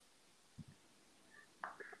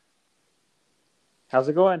How's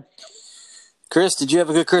it going? Chris, did you have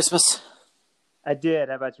a good Christmas? I did.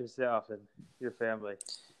 How about yourself and your family?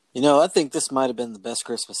 I think this might have been the best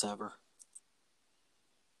Christmas ever.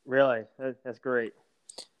 Really? That's great.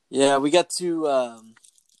 Yeah, we got to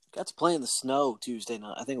play in the snow Tuesday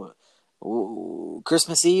night. I think it was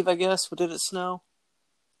Christmas Eve, I guess. Did it snow?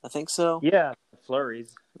 I think so. Yeah,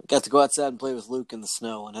 flurries. Got to go outside and play with Luke in the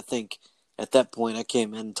snow, and I think at that point I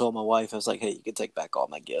came in and told my wife, I was like, "Hey, you can take back all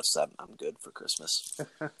my gifts. I'm good for Christmas."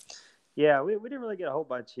 Yeah, we didn't really get a whole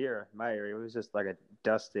bunch here in my area. It was just like a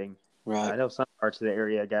dusting. Right. I know some parts of the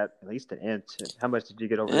area got at least an inch. How much did you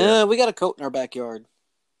get over Yeah, there? we got a coat in our backyard.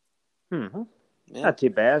 Hmm. Yeah. Not too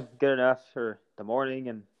bad. Good enough for the morning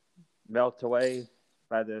and melt away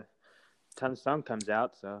by the time the sun comes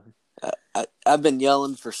out. So I've been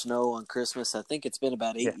yelling for snow on Christmas. I think it's been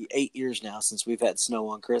about yeah. 8 years now since we've had snow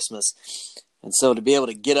on Christmas. And so to be able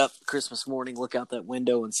to get up Christmas morning, look out that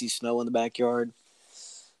window and see snow in the backyard,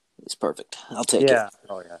 it's perfect. I'll take it. Yeah.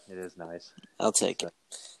 Oh yeah, it is nice. I'll take it.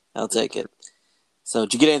 I'll take it. So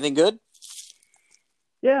did you get anything good?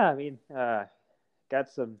 Yeah, I mean, got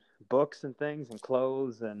some books and things and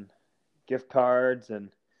clothes and gift cards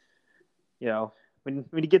and when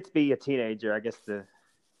you get to be a teenager, I guess the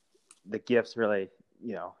gifts really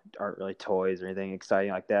aren't really toys or anything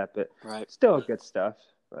exciting like that, but Right. still good stuff.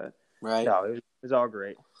 But Right. no, it was all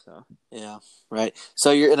great. So Yeah. Right.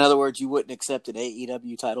 So in other words, you wouldn't accept an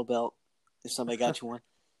AEW title belt if somebody got you one?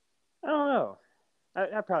 I don't know.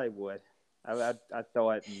 I probably would. I'd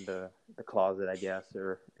throw it in the closet, I guess,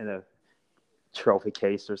 or in a trophy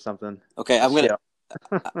case or something. Okay, I'm Yeah.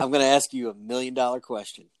 gonna ask you $1 million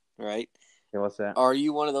question. Right? What's that? Are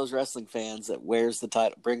you one of those wrestling fans that brings the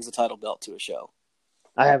title belt to a show?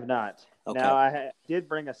 I have not. Okay. Now, I did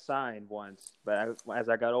bring a sign once, but as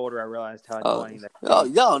I got older, I realized how annoying that Oh,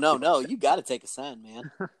 could be. no. You got to take a sign,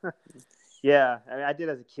 man. Yeah, I mean, I did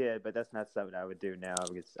as a kid, but that's not something I would do now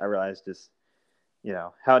because I realized just,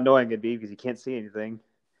 how annoying it'd be because you can't see anything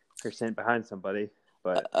if you're sitting behind somebody.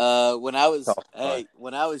 But when I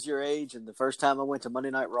was your age and the first time I went to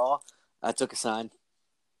Monday Night Raw, I took a sign.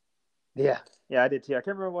 Yeah, I did too. I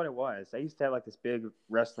can't remember what it was. I used to have like this big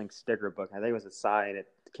wrestling sticker book. I think it was a sign. I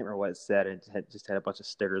can't remember what it said. It just had a bunch of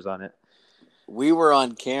stickers on it. We were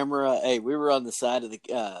on camera. Hey, we were on the side of the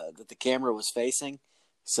that the camera was facing.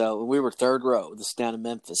 So we were third row. This is down in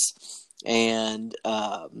Memphis, and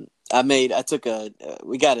I got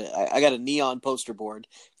a neon poster board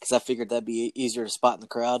because I figured that'd be easier to spot in the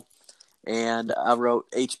crowd. And I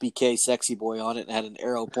wrote HBK Sexy Boy on it and had an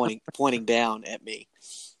arrow pointing down at me.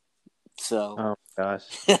 So, Oh gosh,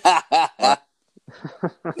 I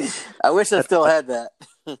wish I still had that.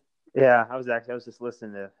 Yeah, I was just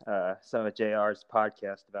listening to some of JR's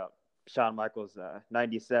podcast about Shawn Michaels'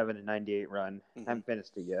 97 and 98 run. I haven't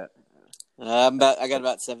finished it yet. I got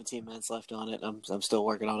about 17 minutes left on it. I'm still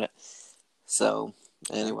working on it. So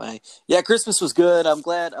anyway, yeah, Christmas was good. I'm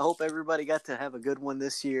glad. I hope everybody got to have a good one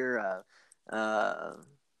this year.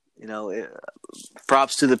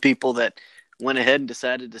 Props to the people that went ahead and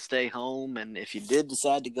decided to stay home. And if you did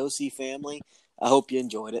decide to go see family, I hope you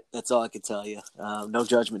enjoyed it. That's all I can tell you. No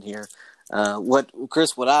judgment here. What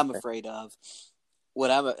I'm afraid of,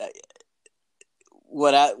 what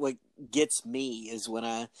gets me is when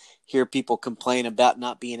I hear people complain about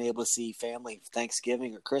not being able to see family for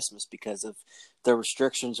Thanksgiving or Christmas because of the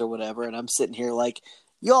restrictions or whatever. And I'm sitting here like,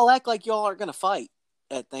 y'all act like y'all aren't going to fight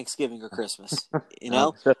at Thanksgiving or Christmas.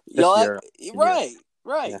 Y'all act,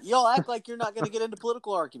 right. Yeah. Y'all act like you're not going to get into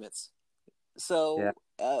political arguments. So,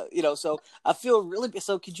 yeah. So I feel really,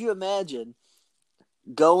 so could you imagine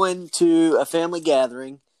going to a family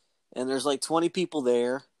gathering and there's like 20 people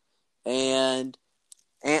there and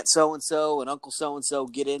Aunt so-and-so and Uncle so-and-so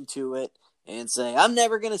get into it and say, I'm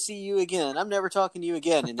never going to see you again. I'm never talking to you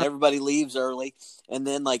again. And everybody leaves early. And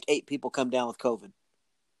then like 8 people come down with COVID.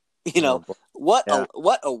 What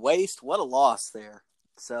a waste. What a loss there.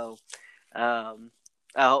 So, I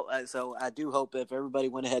do hope if everybody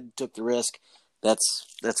went ahead and took the risk,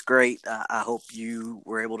 that's great. I hope you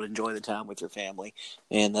were able to enjoy the time with your family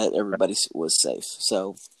and that everybody was safe.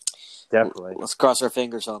 So definitely, let's cross our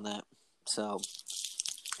fingers on that. So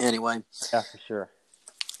anyway, yeah, for sure.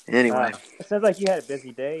 Anyway, it sounds like you had a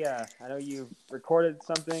busy day. I know you recorded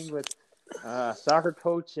something with a soccer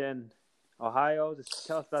coach in Ohio. Just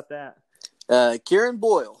tell us about that. Kieran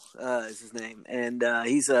Boyle is his name, and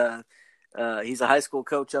he's a high school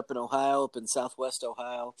coach up in Ohio, up in Southwest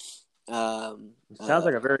Ohio. Sounds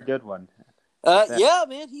like a very good one. Yeah,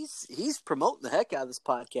 man, he's promoting the heck out of this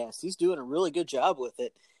podcast. He's doing a really good job with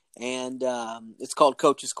it, and it's called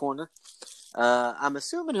Coach's Corner. I'm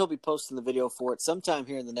assuming he'll be posting the video for it sometime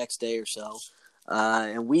here in the next day or so.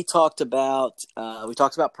 and we talked about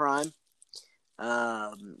Prime.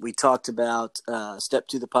 We talked about Step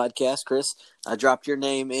to the podcast. Chris, I dropped your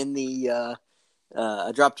name in the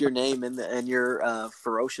and your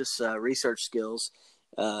ferocious research skills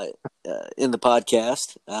in the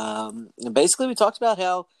podcast. And basically, we talked about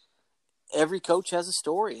how every coach has a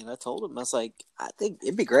story, and I told him, I was like, I think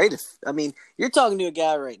it'd be great if, I mean, you're talking to a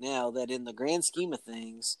guy right now that in the grand scheme of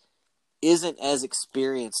things isn't as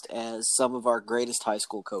experienced as some of our greatest high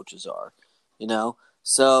school coaches are, you know?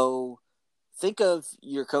 So think of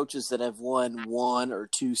your coaches that have won one or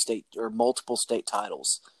two state or multiple state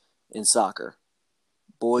titles in soccer,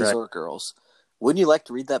 boys Right. or girls. Wouldn't you like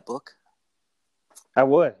to read that book? I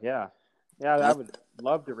would, yeah. Yeah, I would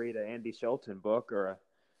love to read an Andy Schulten book or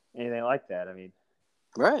anything like that. I mean,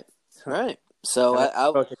 Right. So that's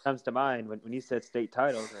the coach that comes to mind when you said state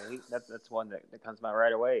titles. That's one that comes to mind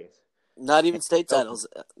right away. not even state Schulten. titles.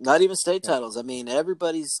 Not even state Yeah. titles. I mean,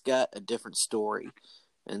 everybody's got a different story.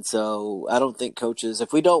 And so I don't think coaches,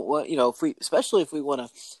 if we don't want, especially if we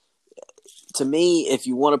want to me, if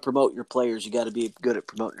you want to promote your players, you got to be good at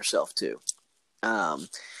promoting yourself too.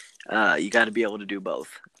 You got to be able to do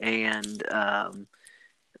both. And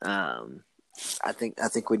I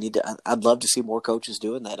think we need to. I'd love to see more coaches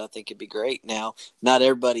doing that. I think it'd be great. Now, not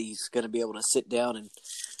everybody's going to be able to sit down and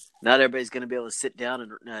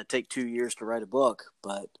take 2 years to write a book,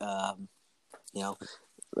 but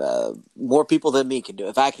more people than me can do it.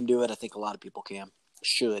 If I can do it, I think a lot of people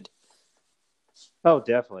should. Oh,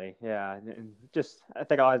 definitely, yeah. And just I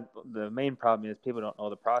think the main problem is people don't know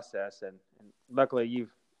the process, and luckily you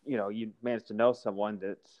managed to know someone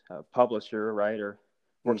that's a publisher, right, or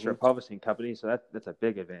works for a publishing company, so that's a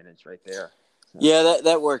big advantage right there. So. Yeah,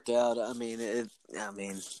 that worked out. I mean,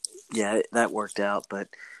 that worked out. But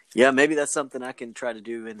yeah, maybe that's something I can try to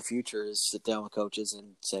do in the future is sit down with coaches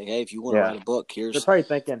and say, hey, if you want to write a book, here's. They're probably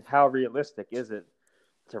thinking, how realistic is it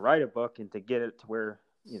to write a book and to get it to where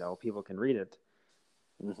people can read it.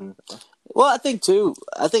 Mm-hmm. Well, I think too.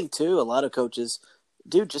 A lot of coaches,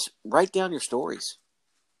 dude, just write down your stories.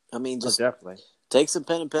 I mean, just definitely take some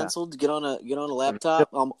pen and pencil, get on a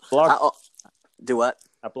laptop. Do what?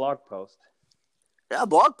 A blog post. Yeah, a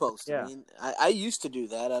blog post. Yeah. I mean, I used to do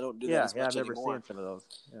that. I don't do that as much I've never anymore. seen some of those.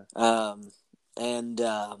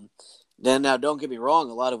 Yeah. Then now, don't get me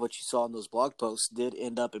wrong. A lot of what you saw in those blog posts did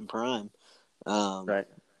end up in Prime. Right.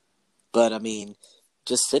 But I mean,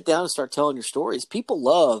 just sit down and start telling your stories. People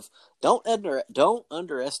love. Don't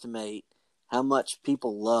underestimate how much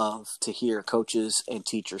people love to hear coaches and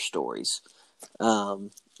teacher stories.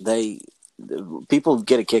 People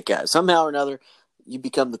get a kick out of it. Somehow or another, you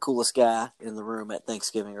become the coolest guy in the room at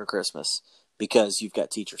Thanksgiving or Christmas because you've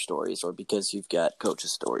got teacher stories or because you've got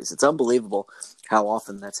coaches stories. It's unbelievable how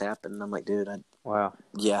often that's happened. And I'm like, dude, wow.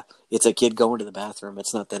 Yeah, it's a kid going to the bathroom.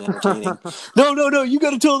 It's not that entertaining. No, you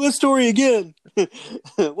got to tell this story again.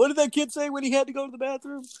 What did that kid say when he had to go to the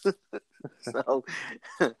bathroom? So,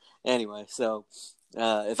 anyway,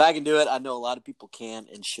 if I can do it, I know a lot of people can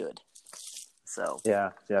and should. So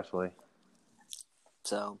yeah, definitely.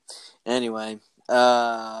 So anyway,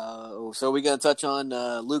 so we gonna touch on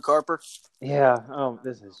Luke Harper. Yeah.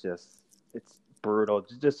 This is it's brutal.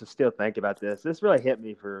 Just to still think about this. This really hit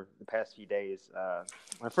me for the past few days.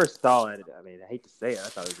 When I first saw it, I mean, I hate to say it, I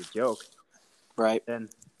thought it was a joke. Right. Then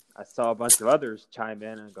I saw a bunch of others chime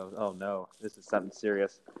in and go, "Oh no, this is something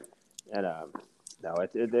serious." And no,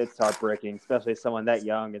 it's heartbreaking, especially someone that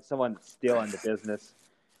young and someone that's still in the business.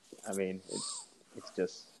 I mean, it's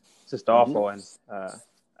just awful. And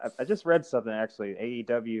I just read something actually.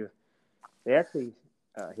 AEW, they actually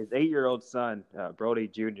his 8-year-old son, Brody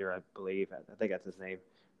Jr., I believe, I think that's his name.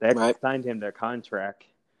 They actually signed him to a contract,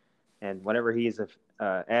 and whenever he's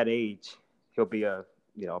at age, he'll be a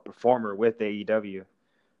performer with AEW.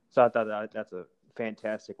 So I thought that's a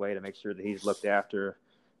fantastic way to make sure that he's looked after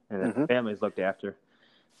and that the family's looked after.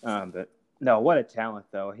 But no, what a talent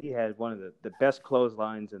though. He had one of the best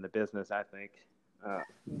clotheslines in the business, I think.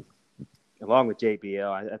 Along with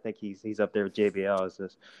JBL, I think he's up there with JBL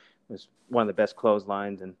as one of the best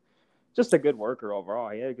clotheslines and just a good worker overall.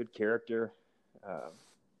 He had a good character,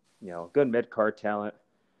 good mid-card talent.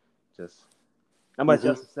 Just not much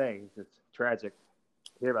else to say. It's just tragic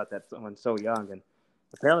to hear about that someone so young. And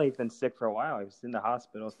apparently he's been sick for a while. He was in the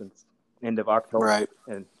hospital since end of October,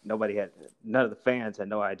 and none of the fans had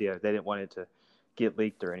no idea. They didn't want it to get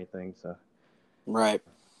leaked or anything. So, I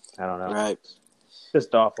don't know. Right.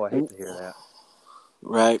 Just awful. I hate to hear that.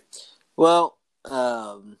 Right. Well,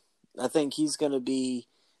 I think he's going to be.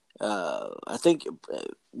 I think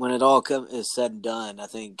when it all is said and done, I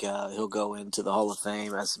think he'll go into the Hall of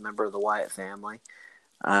Fame as a member of the Wyatt family.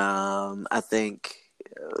 I think,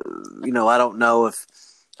 I don't know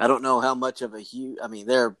how much of a huge. I mean,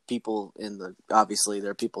 there are people obviously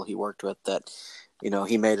there are people he worked with that,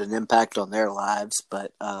 he made an impact on their lives.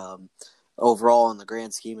 But overall, in the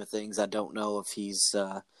grand scheme of things, I don't know if he's.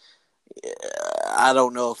 I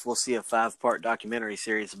don't know if we'll see a 5-part documentary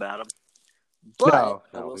series about him. But No,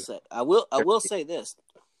 I no. will say, I will say this: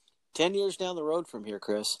 10 years down the road from here,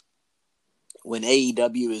 Chris, when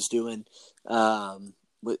AEW is doing a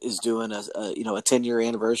 10-year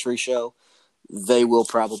anniversary show, they will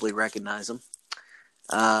probably recognize him.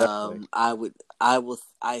 Definitely.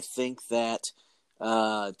 I think that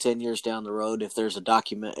 10 years down the road, if there's a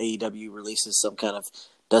document, AEW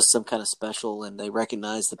does some kind of special, and they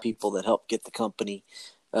recognize the people that helped get the company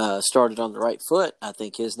started on the right foot, I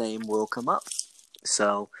think his name will come up.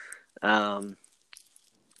 So, he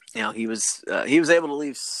was able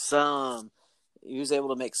to he was able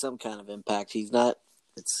to make some kind of impact. He's not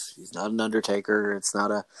an Undertaker. It's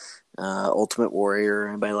not a Ultimate Warrior or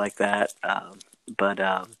anybody like that. But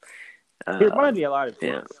He reminded me a lot of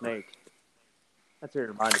yeah, Jake Snake. That's what he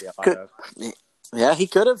reminded me a lot could of. yeah, he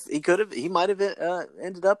could have he might have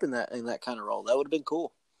ended up in that kind of role. That would have been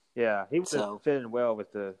cool. Yeah, he would have So fit in well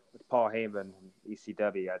with Paul Heyman and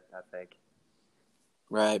ECW. I think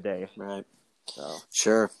right, today. right, So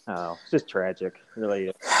sure. it's just tragic,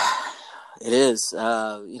 really. It is.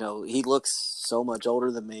 He looks so much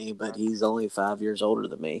older than me, but he's only 5 years older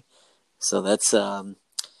than me. So that's a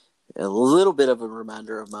little bit of a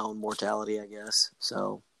reminder of my own mortality, I guess.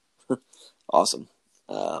 So awesome.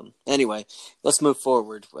 Anyway, let's move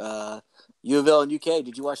forward. U of L and UK.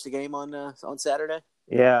 Did you watch the game on Saturday?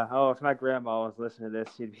 Yeah. Oh, if my grandma was listening to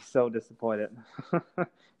this, she'd be so disappointed.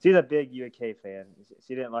 She's a big UK fan.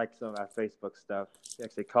 She didn't like some of my Facebook stuff. She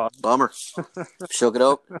actually called. Bummer. She'll get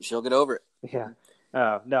over it. Yeah.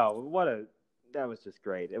 No. That was just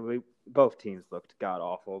great. Both teams looked god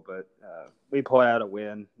awful, but we pulled out a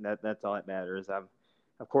win. That's all that matters. Of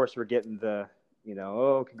course, we're getting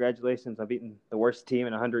congratulations on beating the worst team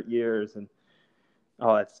in 100 years and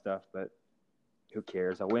all that stuff. But who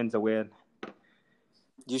cares? A win's a win.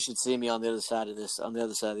 You should see me on the other side of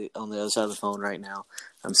the phone right now.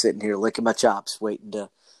 I'm sitting here licking my chops, waiting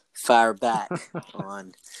to fire back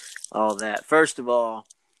on all that. First of all,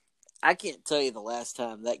 I can't tell you the last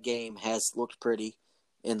time that game has looked pretty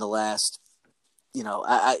in the last,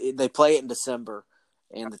 they play it in December,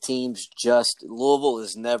 and the teams Louisville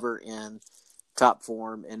is never in top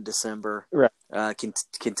form in December. Right.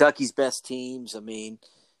 Kentucky's best teams, I mean,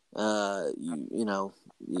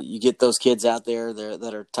 you get those kids out there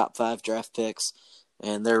that are top 5 draft picks,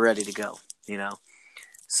 and they're ready to go,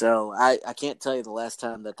 So I can't tell you the last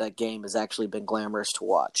time that game has actually been glamorous to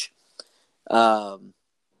watch.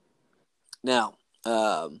 Now,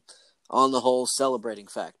 on the whole celebrating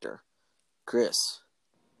factor, Chris,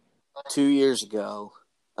 2 years ago,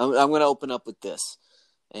 I'm going to open up with this.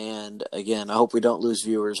 And again, I hope we don't lose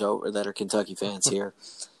viewers over that are Kentucky fans here.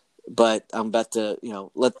 But I'm about to,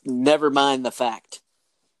 never mind the fact,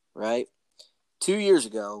 right? 2 years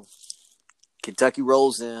ago, Kentucky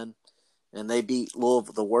rolls in, and they beat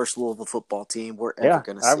Louisville, the worst Louisville football team we're ever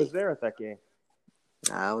going to see. I was there at that game.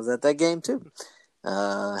 I was at that game too.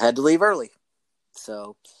 Had to leave early,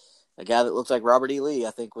 so a guy that looked like Robert E. Lee,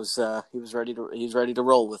 I think, was ready to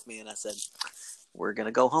roll with me, and I said, "We're going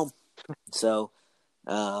to go home." So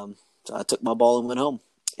I took my ball and went home.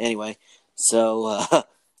 Anyway, so after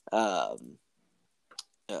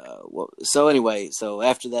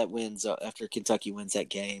after Kentucky wins that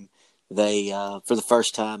game, they for the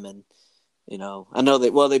first time, and I know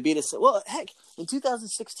they beat us. Well, heck, in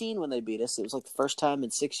 2016 when they beat us, it was like the first time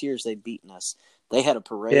in 6 years they'd beaten us. They had a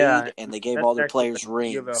parade, and they gave all their players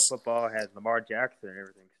rings. U of L football has Lamar Jackson and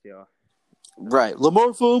everything still. Right,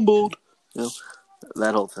 Lamar fumbled.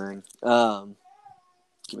 That whole thing.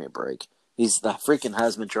 Give me a break. He's the freaking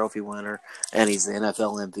Heisman Trophy winner, and he's the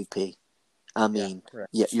NFL MVP. I mean,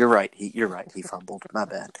 yeah, you're right. You're right. He fumbled. My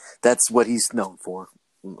bad. That's what he's known for.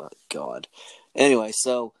 Oh my God. Anyway,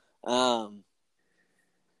 so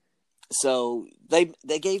they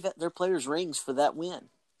gave their players rings for that win,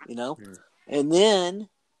 and then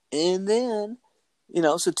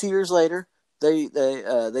so 2 years later they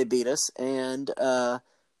beat us, and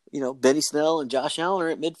Benny Snell and Josh Allen are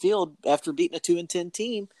at midfield after beating a 2-10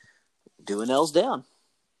 team, doing L's down.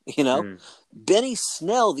 Benny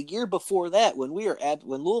Snell the year before that, when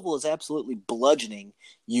Louisville is absolutely bludgeoning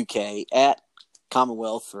UK at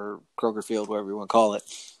Commonwealth or Kroger Field, whatever you want to call it,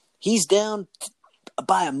 he's down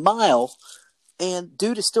by a mile, and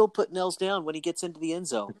dude is still putting L's down when he gets into the end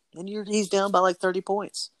zone, and he's down by like 30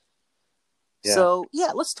 points. Yeah. So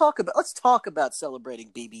yeah, let's talk about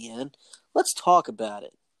celebrating BBN. Let's talk about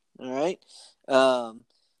it. All right. Um,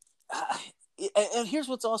 and here's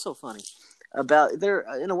what's also funny about they're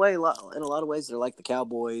in a lot of ways they're like the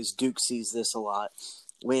Cowboys. Duke sees this a lot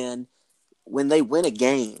when they win a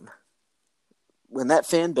game, when that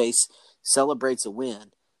fan base celebrates a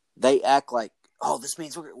win, they act like, oh, this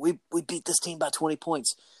means we beat this team by 20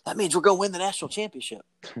 points. That means we're going to win the national championship.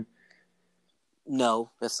 No,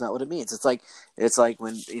 that's not what it means. It's like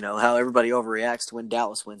when, how everybody overreacts to when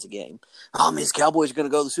Dallas wins a game. Oh, it means Cowboys are going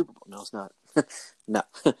to go to the Super Bowl. No, it's not. No.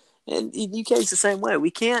 And UK's the same way.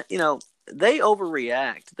 We can't, they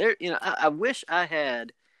overreact. I wish I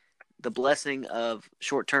had the blessing of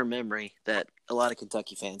short-term memory that a lot of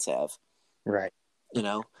Kentucky fans have. Right.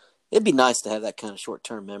 It'd be nice to have that kind of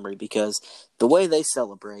short-term memory because the way they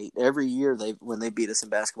celebrate every year, when they beat us in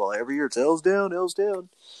basketball, every year it's L's down, L's down.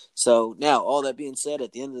 So now, all that being said,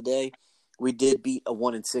 at the end of the day, we did beat a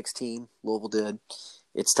 1-6 team. Louisville did.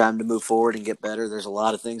 It's time to move forward and get better. There's a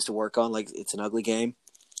lot of things to work on. Like, it's an ugly game.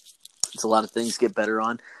 It's a lot of things to get better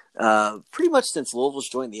on. Pretty much since Louisville's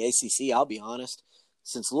joined the ACC, I'll be honest.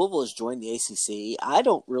 Since Louisville has joined the ACC, I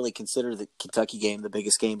don't really consider the Kentucky game the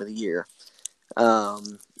biggest game of the year.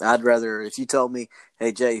 I'd rather, if you told me,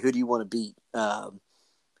 hey Jay, who do you want to beat?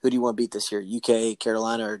 Who do you want to beat this year? UK,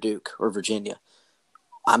 Carolina, or Duke, or Virginia?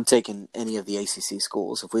 I'm taking any of the ACC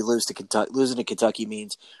schools. If we lose to Kentucky, losing to Kentucky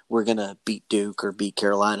means we're gonna beat Duke or beat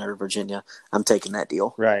Carolina or Virginia. I'm taking that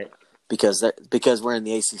deal, Right? because we're in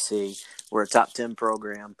the ACC, we're a top 10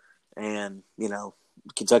 program, and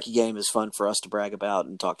Kentucky game is fun for us to brag about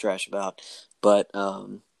and talk trash about, but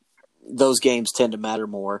those games tend to matter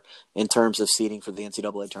more in terms of seeding for the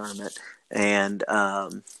NCAA tournament and,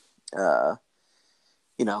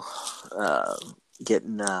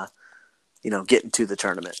 getting to the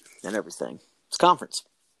tournament and everything. It's conference.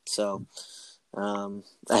 So, I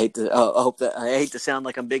hate to sound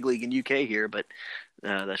like I'm big league in UK here, but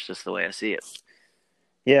that's just the way I see it.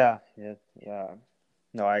 Yeah.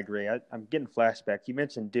 No, I agree. I'm getting flashbacks. You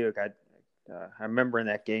mentioned Duke. I remember in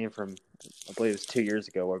that game from, I believe it was 2 years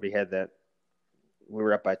ago, where we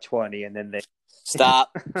were up by 20, and then they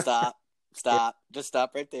Stop. Just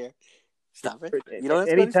stop right there. Stop right there. You don't have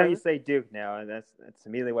to anytime you say Duke now, and that's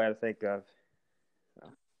immediately what I think of.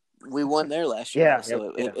 We won there last year,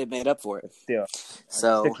 it made up for it. But still, I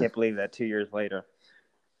still can't believe that 2 years later.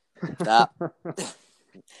 Stop.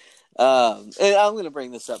 And I'm going to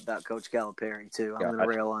bring this up about Coach Calipari too. I'm going to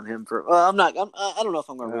rail on him for. Well, I'm not. I don't know if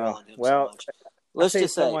I'm going to rail on him so much. Let's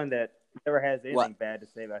just say someone that never has anything bad to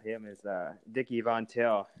say about him is Dickie Von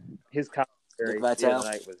Tell. His commentary the other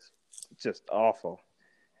night was just awful.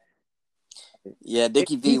 Yeah,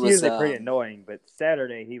 Dickie V was usually pretty annoying, but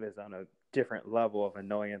Saturday he was on a different level of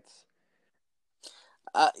annoyance.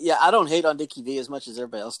 I don't hate on Dickie V as much as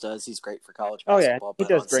everybody else does. He's great for college basketball. He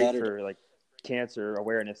does great for like cancer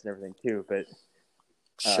awareness and everything too. But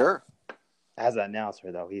sure, as an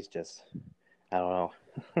announcer though, he's just, I don't know.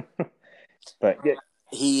 But get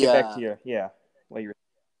back to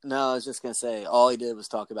No, I was just gonna say all he did was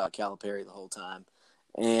talk about Calipari the whole time.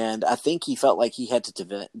 And I think he felt like he had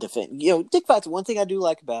to defend. Dick Vitale, one thing I do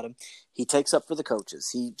like about him, he takes up for the coaches.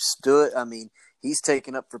 He's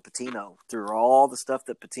taken up for Pitino through all the stuff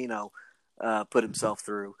that Pitino put himself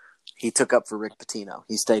through. He took up for Rick Pitino.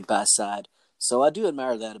 He stayed by his side. So I do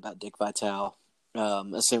admire that about Dick Vitale,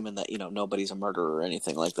 assuming that, nobody's a murderer or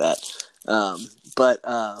anything like that. But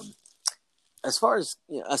as far as,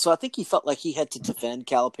 so I think he felt like he had to defend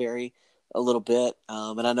Calipari a little bit.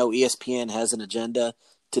 And I know ESPN has an agenda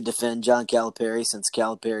to defend John Calipari since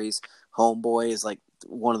Calipari's homeboy is like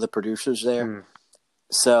one of the producers there.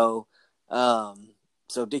 So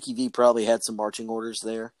Dickie V probably had some marching orders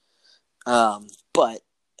there. But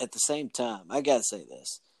at the same time, I got to say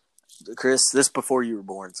this, Chris, this before you were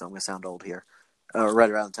born, so I'm going to sound old here, right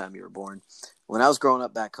around the time you were born. When I was growing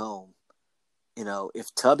up back home,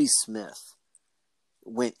 if Tubby Smith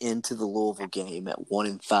went into the Louisville game at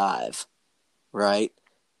 1-5, right,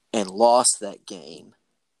 and lost that game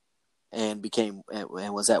and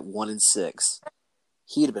was at 1-6,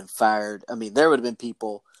 he'd have been fired. I mean, there would have been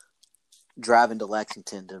people driving to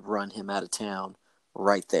Lexington to run him out of town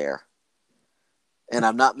right there. And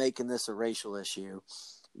I'm not making this a racial issue.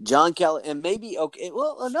 John Kelly, and maybe, okay,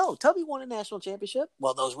 well, no, Tubby won a national championship.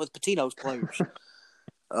 Well, those with Pitino's players.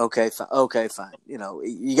 Okay, fine.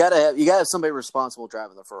 You gotta have somebody responsible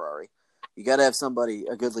driving the Ferrari. You gotta have somebody,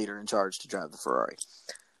 a good leader in charge to drive the Ferrari.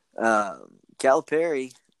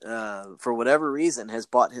 Calipari, for whatever reason, has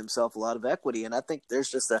bought himself a lot of equity, and I think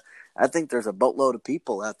there's a boatload of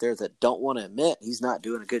people out there that don't want to admit he's not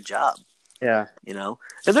doing a good job. Yeah. And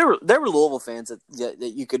there were Louisville fans that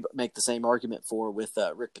you could make the same argument for with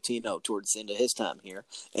Rick Pitino towards the end of his time here,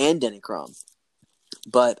 and Denny Crum.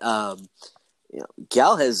 But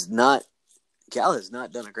Cal has not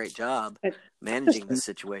done a great job managing this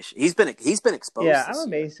situation. He's been exposed. Yeah, I'm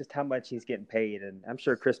amazed just how much he's getting paid, and I'm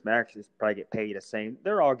sure Chris Max is probably get paid the same.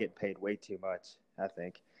 They're all getting paid way too much. I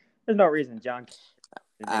think there's no reason John.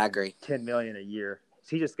 I agree. $10 million a year.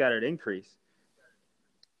 He just got an increase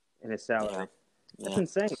in his salary. Yeah. That's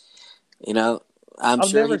insane. I'm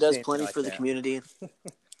sure he does plenty for the community.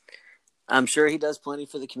 I'm sure he does plenty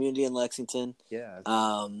for the community in Lexington. Yeah.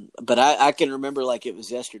 But I can remember like it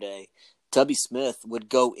was yesterday. Tubby Smith would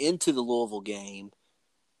go into the Louisville game,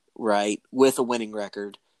 right, with a winning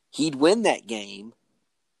record. He'd win that game,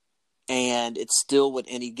 and it still would,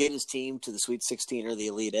 and he'd get his team to the Sweet 16 or the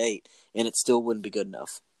Elite 8, and it still wouldn't be good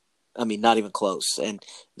enough. I mean, not even close. And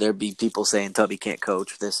there'd be people saying Tubby can't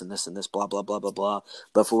coach this and this and this, blah, blah, blah, blah, blah.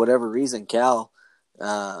 But for whatever reason, Cal,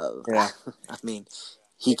 I mean,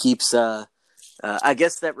 he keeps I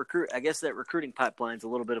guess that recruiting pipeline's a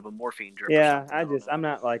little bit of a morphine drip. Yeah, I'm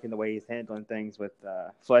not liking the way he's handling things with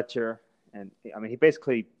Fletcher. And I mean, he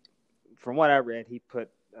basically, from what I read, he put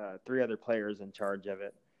 3 other players in charge of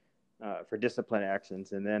it for discipline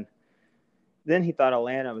actions. And then he thought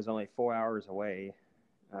Atlanta was only 4 hours away.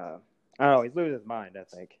 I don't know. He's losing his mind, I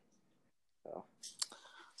think. So.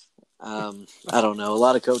 I don't know. A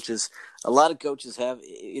lot of coaches have,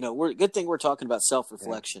 good thing we're talking about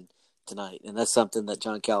self-reflection tonight. And that's something that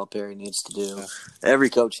John Calipari needs to do. Yeah. Every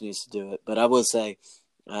coach needs to do it. But I will say,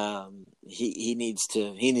 he needs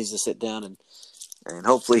to sit down and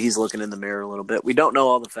hopefully he's looking in the mirror a little bit. We don't know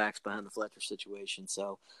all the facts behind the Fletcher situation,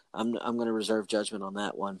 so I'm going to reserve judgment on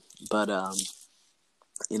that one. But,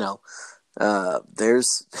 there's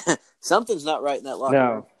something's not right in that locker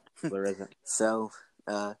room. No, there isn't. So,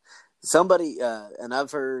 somebody, and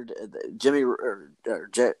I've heard Jim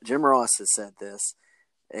Ross has said this,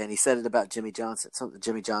 and he said it about Jimmy Johnson. Something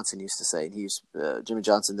Jimmy Johnson used to say. And he used Jimmy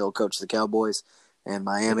Johnson, the old coach of the Cowboys and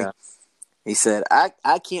Miami. Yeah. He said,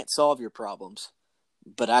 "I can't solve your problems,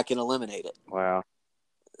 but I can eliminate it." Wow.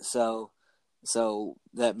 So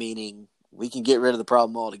that meaning we can get rid of the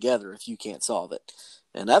problem altogether if you can't solve it.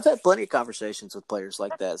 And I've had plenty of conversations with players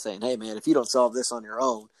like that, saying, "Hey, man, if you don't solve this on your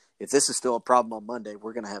own, if this is still a problem on Monday,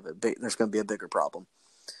 we're going to have there's going to be a bigger problem."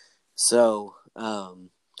 So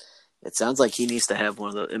it sounds like he needs to have one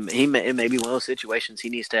of those. It may be one of those situations. He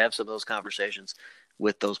needs to have some of those conversations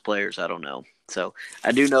with those players. I don't know. So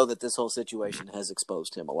I do know that this whole situation has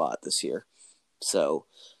exposed him a lot this year. So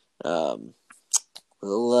we'll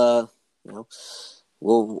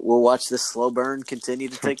watch this slow burn continue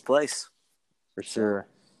to take place. For sure.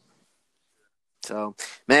 So,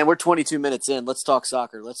 man, we're 22 minutes in. Let's talk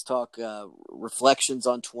soccer. Let's talk reflections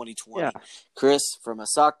on 2020. Yeah. Chris, I'm going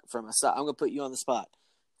to put you on the spot.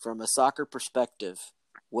 From a soccer perspective,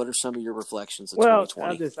 what are some of your reflections of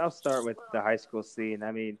 2020? I'll start with the high school scene.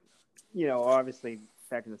 I mean, obviously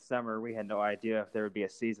back in the summer, we had no idea if there would be a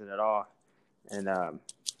season at all. And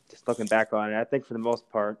just looking back on it, I think for the most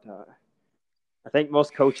part, I think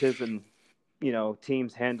most coaches and,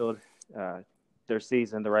 teams handled their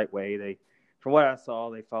season the right way. From what I saw,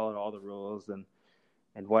 they followed all the rules and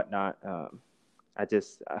whatnot.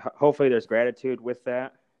 Hopefully there's gratitude with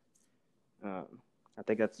that. I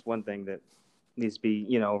think that's one thing that needs to be,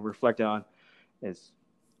 reflected on is,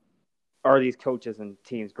 are these coaches and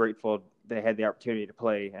teams grateful they had the opportunity to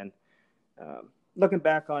play? And looking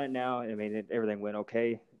back on it now, I mean, everything went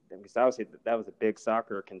okay. Because obviously that was a big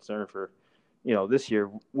soccer concern for, this year,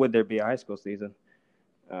 would there be a high school season?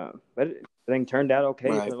 But everything turned out okay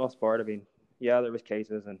for the most part. I mean, yeah, there was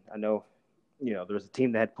cases, and I know, there was a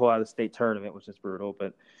team that had to pull out of the state tournament, which is brutal.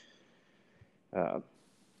 But,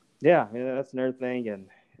 yeah, I mean, that's another thing. And,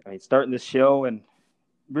 I mean, starting this show and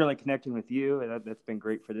really connecting with you, and that's been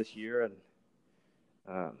great for this year. And,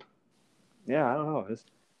 yeah, I don't know. It's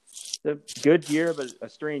a good year, but a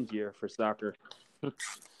strange year for soccer.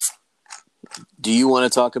 Do you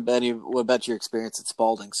want to talk about what about your experience at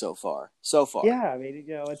Spalding so far? Yeah, I mean,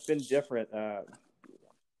 it's been different.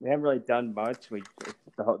 We haven't really done much.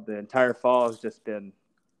 The entire fall has just been,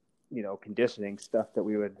 conditioning stuff that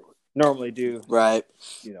we would normally do, right?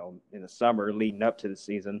 In the summer leading up to the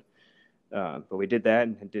season. But we did that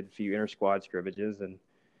and did a few inter-squad scrimmages, and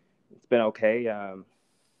it's been okay. I'm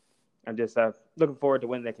just looking forward to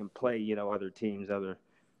when they can play, other teams other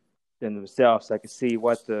than themselves, so I can see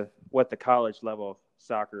what the college level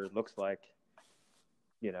soccer looks like.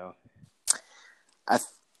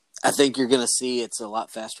 I think you're going to see it's a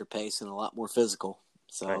lot faster pace and a lot more physical.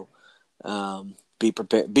 So be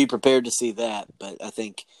prepared to see that. But I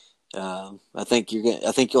think I think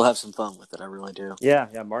you'll have some fun with it. I really do. Yeah,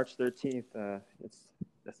 March 13th.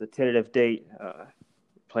 That's a tentative date.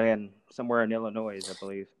 Playing somewhere in Illinois, I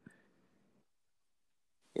believe.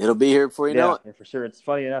 It'll be here before you know it. Yeah, for sure. It's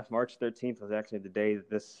funny enough. March 13th was actually the day that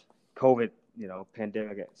this COVID,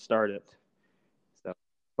 pandemic started. So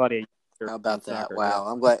funny. How about that? Soccer, Wow,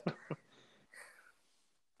 yeah. I'm glad.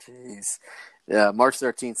 Jeez, yeah, March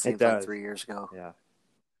 13th It seems like does. 3 years ago. Yeah.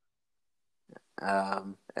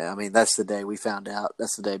 I mean, that's the day we found out.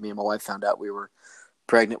 That's the day me and my wife found out we were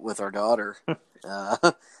pregnant with our daughter.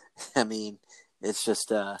 I mean, it's just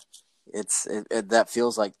that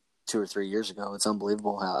feels like 2 or 3 years ago. It's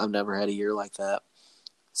unbelievable how I've never had a year like that.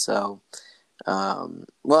 So,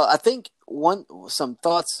 well, I think some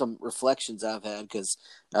thoughts, some reflections I've had because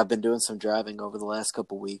I've been doing some driving over the last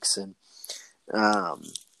couple weeks, and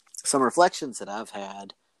some reflections that I've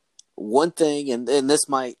had. One thing, and this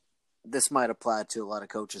might apply to a lot of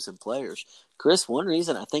coaches and players. Chris, one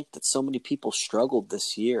reason I think that so many people struggled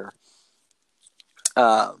this year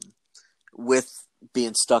with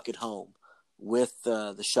being stuck at home, with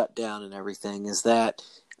the shutdown and everything, is that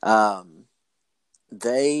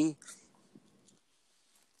they,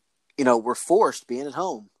 were forced, being at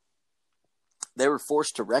home, they were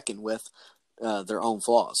forced to reckon with their own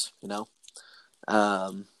flaws,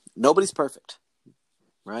 Nobody's perfect,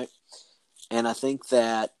 right? And I think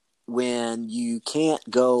that when you can't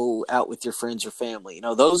go out with your friends or family,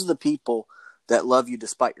 those are the people that love you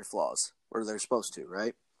despite your flaws, or they're supposed to,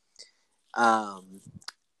 right? And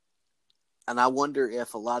I wonder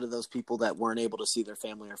if a lot of those people that weren't able to see their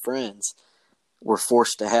family or friends were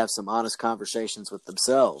forced to have some honest conversations with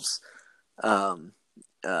themselves at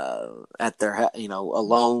their,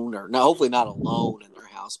 alone, or no, hopefully not alone in their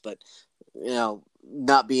house, but,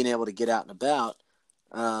 not being able to get out and about.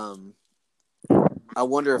 I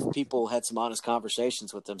wonder if people had some honest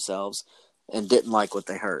conversations with themselves and didn't like what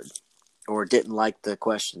they heard, or didn't like the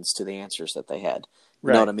questions to the answers that they had.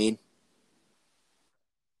 You know what I mean?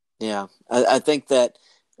 Yeah. I think that,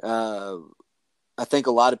 I think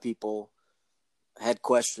a lot of people had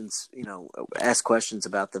questions, asked questions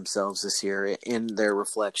about themselves this year in their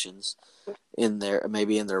reflections,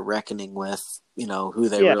 maybe in their reckoning with, who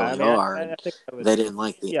they really are. I think they didn't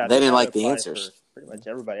like the answers. For pretty much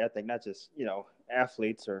everybody. I think not just,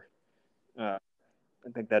 athletes, or I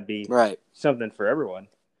think that'd be right. something for everyone.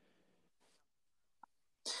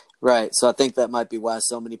 Right. So I think that might be why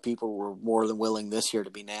so many people were more than willing this year to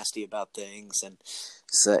be nasty about things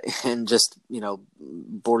and just,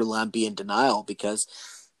 borderline be in denial because,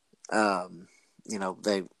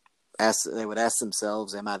 they would ask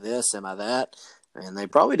themselves, am I this? Am I that? And they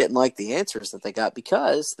probably didn't like the answers that they got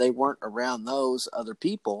because they weren't around those other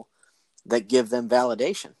people that give them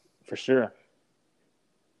validation. For sure.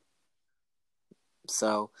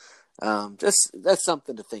 So, just that's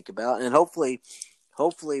something to think about. And hopefully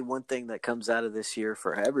one thing that comes out of this year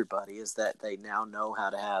for everybody is that they now know how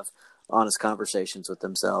to have honest conversations with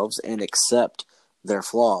themselves and accept their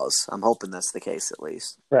flaws. I'm hoping that's the case, at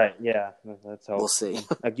least. Right. Yeah. Let's hope. We'll see.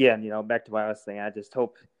 Again, back to what I was saying, I just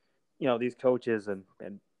hope, these coaches and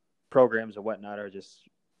programs and whatnot are just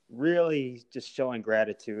really just showing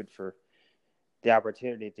gratitude for the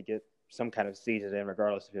opportunity to get some kind of season in,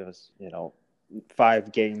 regardless if it was,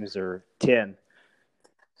 5 games or 10.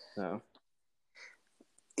 So.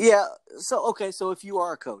 Yeah. So if you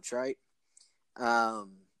are a coach, right?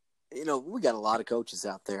 We got a lot of coaches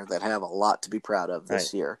out there that have a lot to be proud of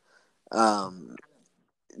this year.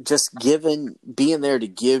 Just being there to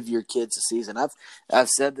give your kids a season. I've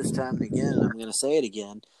said this time and again, and I'm going to say it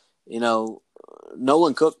again.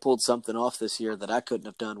 Nolan Cook pulled something off this year that I couldn't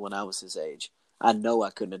have done when I was his age. I know I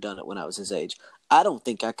couldn't have done it when I was his age. I don't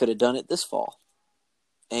think I could have done it this fall.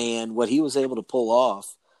 And what he was able to pull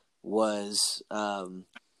off was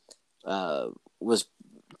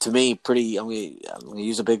to me pretty. I'm going to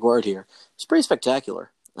use a big word here. It's pretty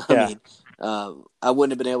spectacular. Yeah. I mean, I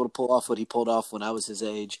wouldn't have been able to pull off what he pulled off when I was his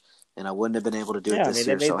age, and I wouldn't have been able to do it this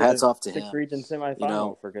year. So hats off to him. 6th region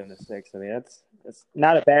semifinal, for goodness sakes. I mean, it's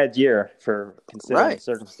not a bad year for considering the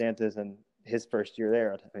circumstances and his first year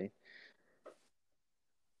there. I mean.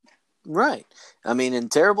 Right. I mean,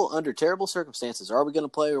 under terrible circumstances, are we going to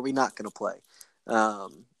play or are we not going to play?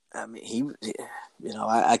 I mean,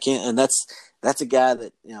 I can't, and that's a guy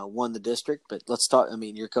that, won the district, but let's talk, I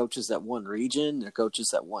mean, your coaches that won region, your coaches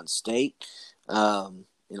that won state, we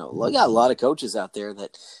got a lot of coaches out there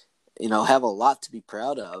that, have a lot to be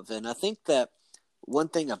proud of. And I think that one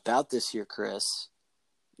thing about this year, Chris,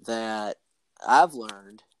 that I've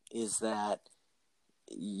learned is that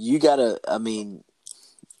you gotta, I mean,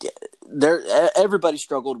 everybody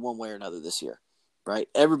struggled one way or another this year. right?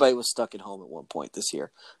 Everybody was stuck at home at one point this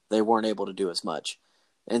year. They weren't able to do as much.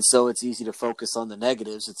 And so it's easy to focus on the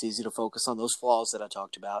negatives. It's easy to focus on those flaws that I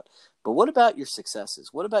talked about. But what about your successes?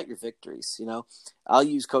 What about your victories? You know, I'll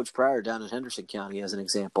use Coach Pryor down in Henderson County as an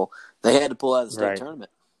example. They had to pull out of the state Right.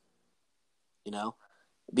 tournament, you know,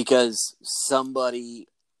 because somebody,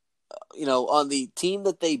 you know, on the team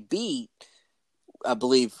that they beat, I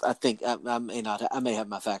may have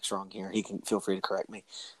my facts wrong here. He can feel free to correct me.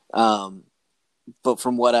 But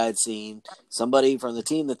from what I had seen, somebody from the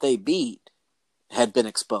team that they beat had been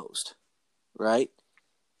exposed, right?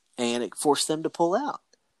 And it forced them to pull out.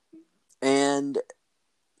 And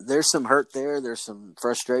there's some hurt there. There's some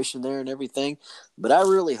frustration there and everything. But I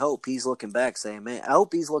really hope he's looking back saying, man, I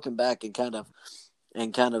hope he's looking back and kind of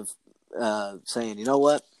saying, you know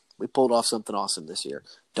what? We pulled off something awesome this year.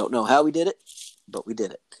 Don't know how we did it, but we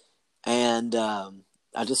did it. And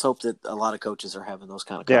I just hope that a lot of coaches are having those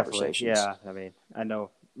kind of conversations. Yeah. I mean, I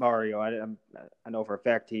know Mario. I know for a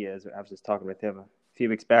fact he is. I was just talking with him a few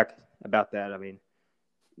weeks back about that. I mean,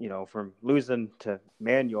 you know, from losing to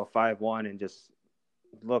Manual 5-1 and just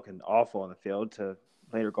looking awful on the field to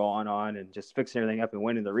later go on and just fixing everything up and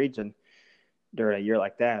winning the region during a year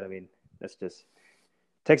like that. I mean, that's just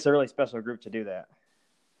takes a really special group to do that,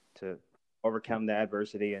 to overcome the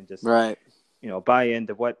adversity and just right. You know, buy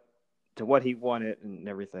into what he wanted and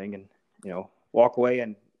everything, and you know, walk away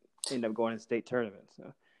and end up going to state tournament.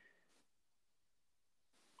 So,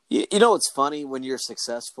 you know, it's funny when you're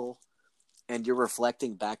successful and you're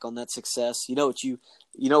reflecting back on that success. You know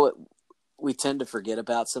what we tend to forget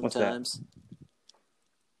about sometimes.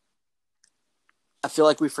 I feel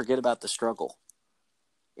like we forget about the struggle.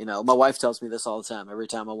 You know, my wife tells me this all the time. Every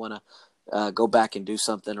time I want to go back and do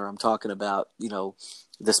something, or I'm talking about, you know,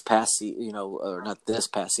 this past or not this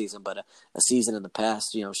past season, but a season in the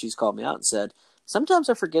past, you know, she's called me out and said, sometimes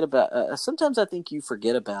I think you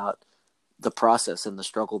forget about the process and the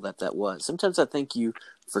struggle that was. Sometimes I think you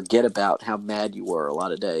forget about how mad you were a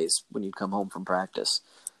lot of days when you come home from practice.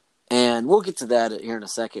 And we'll get to that here in a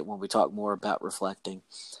second when we talk more about reflecting.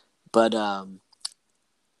 But I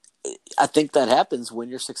think that happens when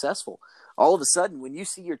you're successful. All of a sudden, when you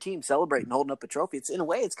see your team celebrating, holding up a trophy, it's in a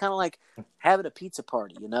way, it's kind of like having a pizza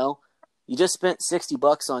party, you know? You just spent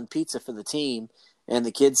 $60 on pizza for the team, and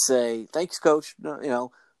the kids say, thanks, coach. No, you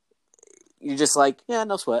know, you're just like, yeah,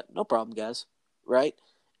 no sweat. No problem, guys. Right?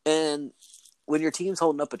 And when your team's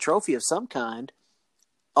holding up a trophy of some kind,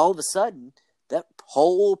 all of a sudden, that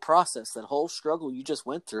whole process, that whole struggle you just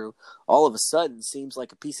went through, all of a sudden seems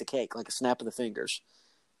like a piece of cake, like a snap of the fingers,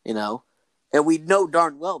 you know? And we know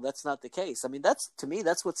darn well that's not the case. I mean, to me,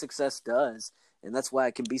 that's what success does. And that's why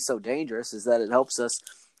it can be so dangerous, is that it helps us.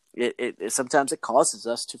 Sometimes it causes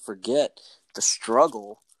us to forget the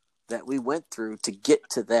struggle that we went through to get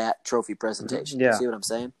to that trophy presentation. Yeah. You see what I'm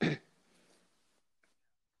saying?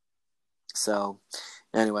 So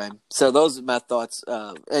anyway, those are my thoughts.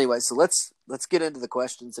 Anyway, so let's get into the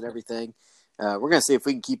questions and everything. We're going to see if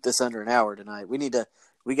we can keep this under an hour tonight. We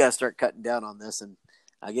got to start cutting down on this. And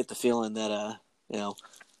I get the feeling that,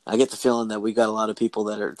 we got a lot of people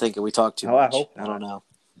that are thinking we talk too much. I hope not. I don't know.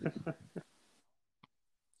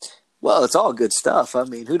 Well, it's all good stuff. I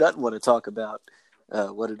mean, who doesn't want to talk about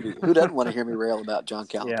who doesn't want to hear me rail about John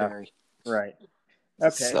Calipari? Yeah, right. Okay.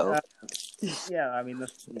 So, I mean,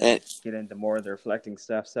 let's get into more of the reflecting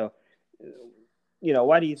stuff. So, you know,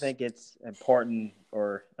 why do you think it's important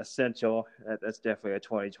or essential? That's definitely a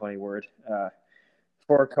 2020 word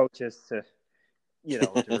for coaches to, you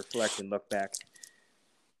know, to reflect and look back.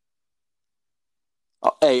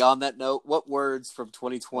 Hey, on that note, what words from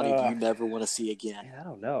 2020 do you never want to see again? Man, I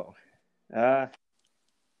don't know.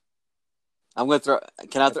 I'm going to throw.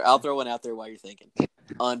 I'll throw one out there while you're thinking.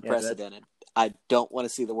 Unprecedented. I don't want to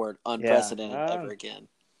see the word unprecedented ever again.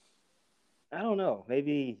 I don't know.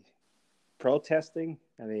 Maybe protesting.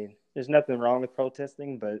 I mean, there's nothing wrong with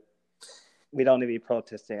protesting, but we don't need to be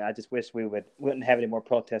protesting. I just wish we wouldn't have any more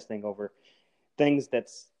protesting over things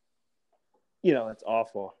that's, you know, it's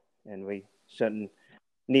awful and we shouldn't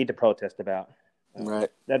need to protest about. Right.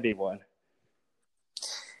 That'd be one.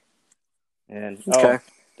 And okay.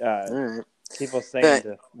 All right. People saying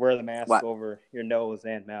to wear the mask over your nose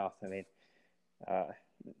and mouth. I mean,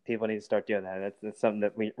 people need to start doing that. That's something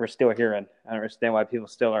that we're still hearing. I don't understand why people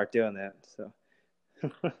still aren't doing that. So.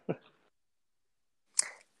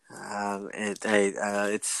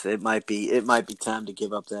 It might be time to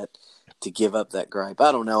give up that gripe.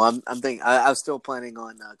 I don't know. I'm thinking. I was still planning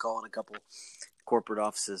on calling a couple corporate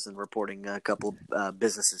offices and reporting a couple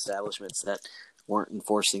business establishments that weren't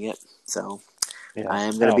enforcing it. So I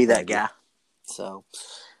am going to be that guy. So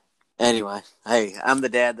Anyway, hey, I'm the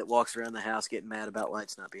dad that walks around the house getting mad about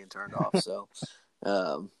lights not being turned off. So,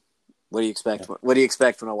 what do you expect? What do you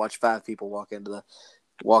expect when I watch 5 people walk into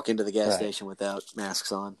the gas station without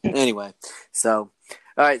masks on? Anyway, so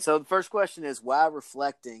all right. So the first question is why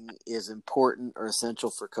reflecting is important or essential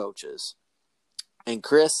for coaches. And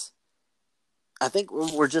Chris, I think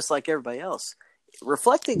we're just like everybody else.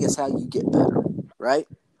 Reflecting is how you get better, right?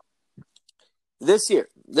 This year.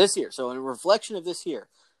 So in a reflection of this year,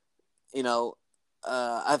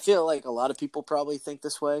 I feel like a lot of people probably think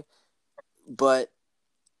this way, but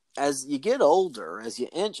as you get older, as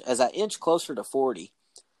I inch closer to 40,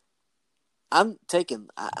 I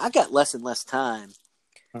got less and less time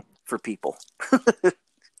for people.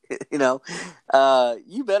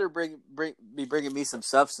 You better be bringing me some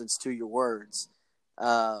substance to your words.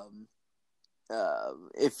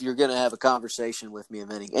 If you're going to have a conversation with me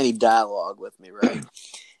of any dialogue with me, right?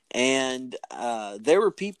 And there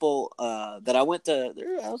were people that I went to.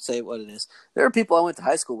 I'll say what it is. There are people I went to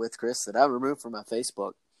high school with, Chris, that I removed from my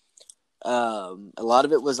Facebook. A lot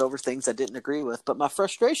of it was over things I didn't agree with, but my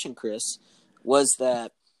frustration, Chris, was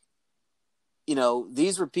that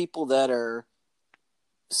these were people that are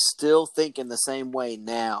still thinking the same way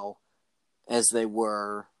now as they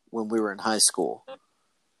were when we were in high school.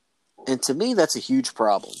 And to me, that's a huge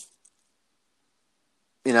problem.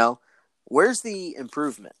 Where's the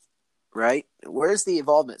improvement, right? Where's the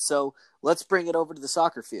involvement? So let's bring it over to the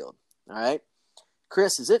soccer field, all right?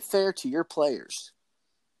 Chris, is it fair to your players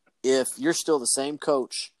if you're still the same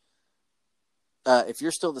coach,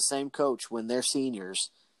 when they're seniors,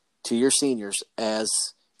 to your seniors as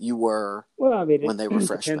you were when they were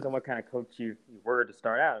freshmen? It depends on what kind of coach you were to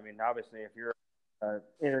start out. I mean, obviously, if you're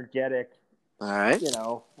energetic, all right,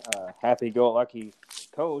 happy-go-lucky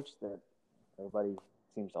coach that everybody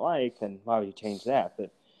seems to like, then why would you change that?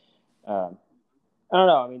 But I don't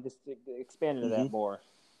know. I mean, just to expand into that more.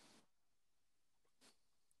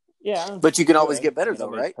 Yeah, but you can always get better,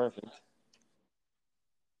 though, right? Perfect.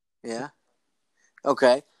 Yeah.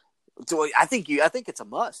 Okay. So I think it's a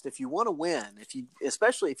must if you want to win.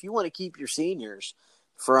 Especially if you want to keep your seniors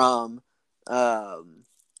from, getting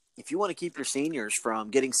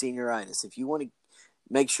senioritis, if you want to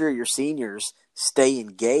make sure your seniors stay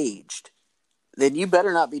engaged, then you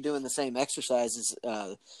better not be doing the same exercises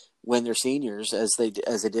when they're seniors as they did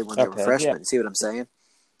when they were freshmen. Yeah. See what I'm saying?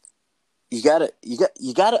 You gotta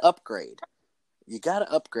upgrade. You gotta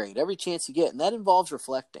upgrade every chance you get, and that involves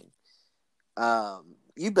reflecting.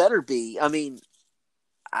 You better be. I mean,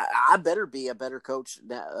 I better be a better coach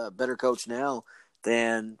now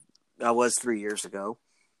than I was 3 years ago.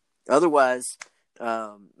 Otherwise,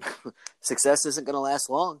 success isn't going to last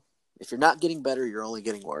long. If you're not getting better, you're only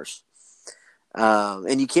getting worse.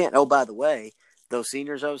 And you can't. Oh, by the way, those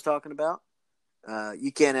seniors I was talking about,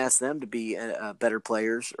 you can't ask them to be better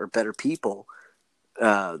players or better people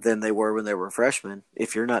than they were when they were freshmen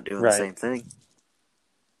if you're not doing the same thing.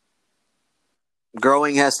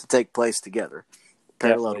 Growing has to take place together,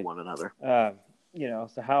 parallel to one another.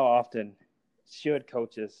 So how often should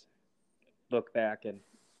coaches look back and,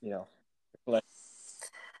 reflect?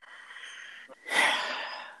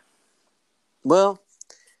 Well,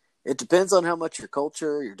 it depends on how much your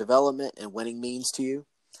culture, your development, and winning means to you.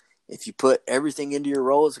 If you put everything into your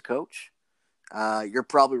role as a coach, you're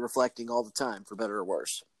probably reflecting all the time, for better or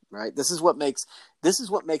worse. Right? This is what makes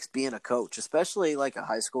being a coach, especially like a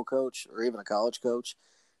high school coach or even a college coach,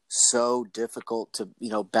 so difficult to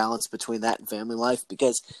balance between that and family life.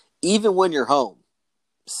 Because even when you're home,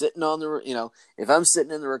 sitting on the if I'm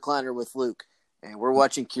sitting in the recliner with Luke and we're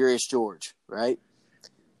watching Curious George, right?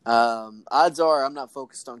 Odds are I'm not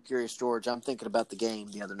focused on Curious George. I'm thinking about the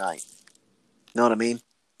game the other night. Know what I mean?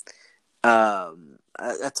 I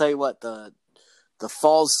tell you what, the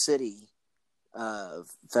Falls City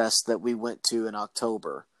fest that we went to in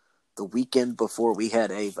October, the weekend before we had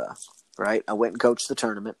Ava, right? I went and coached the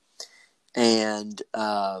tournament, and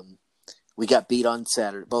we got beat on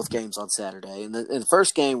Saturday, both games on Saturday. And the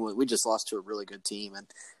first game, we just lost to a really good team, and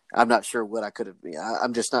I'm not sure what I could have.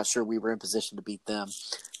 I'm just not sure we were in position to beat them.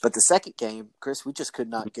 But the second game, Chris, we just could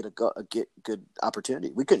not get get good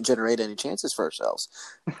opportunity. We couldn't generate any chances for ourselves.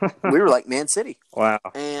 We were like Man City. Wow.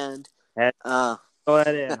 And throw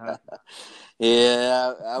that in, huh?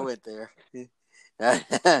 Yeah, I went there.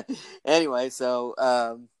 Anyway, so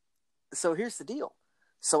here's the deal.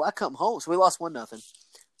 So I come home. So we lost 1-0,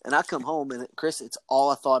 and I come home, and Chris, it's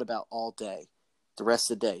all I thought about all day, the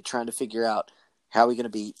rest of the day, trying to figure out how are we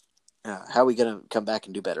going to come back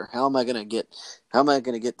and do better? How am I going to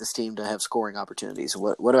get this team to have scoring opportunities?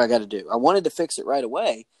 What do I got to do? I wanted to fix it right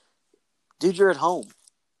away. Dude, you're at home.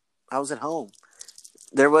 I was at home.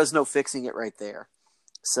 there was no fixing it right there.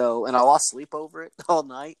 So, and I lost sleep over it all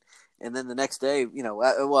night. And then the next day,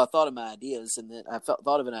 I thought of my ideas, and then I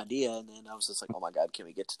thought of an idea, and then I was just like, oh my God, can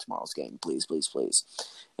we get to tomorrow's game? Please, please, please.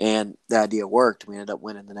 And the idea worked. We ended up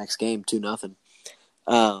winning the next game 2-0.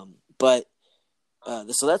 So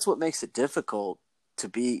that's what makes it difficult to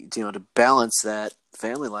to balance that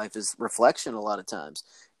family life is reflection a lot of times.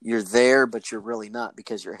 You're there, but you're really not,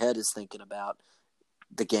 because your head is thinking about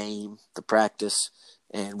the game, the practice,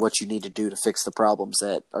 and what you need to do to fix the problems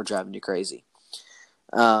that are driving you crazy.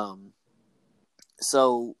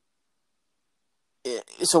 So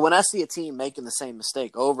when I see a team making the same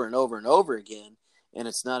mistake over and over and over again, and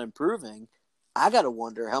it's not improving, I got to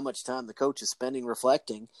wonder how much time the coach is spending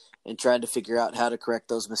reflecting and trying to figure out how to correct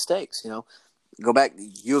those mistakes. Go back to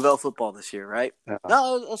U of L football this year, right?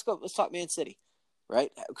 No, let's go. Let's talk Man City,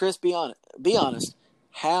 right? Chris, be honest.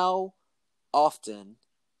 How often,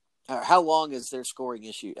 or how long is their scoring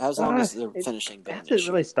issue? How long is their finishing been an issue? It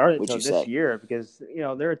hasn't really started until this year, because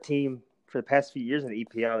they're a team for the past few years in the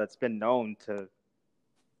EPL that's been known to,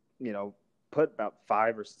 put about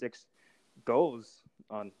 5 or 6 goals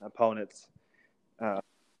on opponents.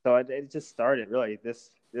 So it just started really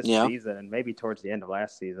this season, and maybe towards the end of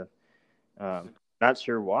last season. Not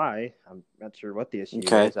sure why. I'm not sure what the issue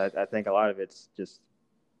is. I think a lot of it's just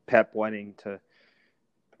Pep wanting to,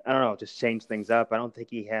 I don't know, just change things up. I don't think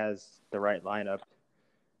he has the right lineup.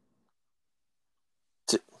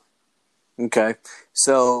 Okay.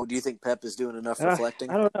 So do you think Pep is doing enough reflecting?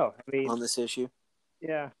 I don't know. On this issue?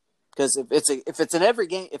 Yeah. Because if it's an every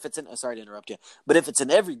game, sorry to interrupt you, but if it's an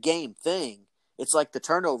every game thing, it's like the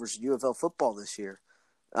turnovers in U of L football this year.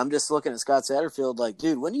 I'm just looking at Scott Satterfield like,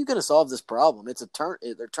 dude, when are you going to solve this problem? It's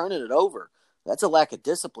they're turning it over. That's a lack of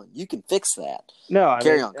discipline. You can fix that. No,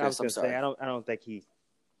 Carry on, Chris. I was going to say, I don't think he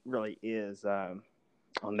really is on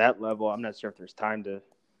that level. I'm not sure if there's time to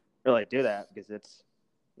really do that, because it's,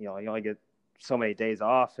 you only get so many days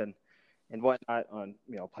off and whatnot on,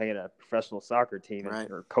 playing a professional soccer team, right,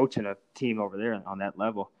 or coaching a team over there on that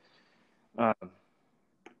level. But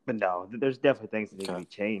no, there's definitely things that need to be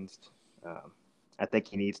changed. I think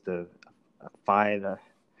he needs to find a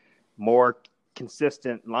more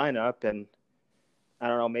consistent lineup, and I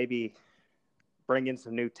don't know, maybe bring in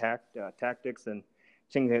some new tactics and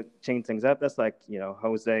change things up. That's like,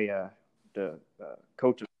 Jose, the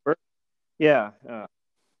coach of Spurs. Yeah,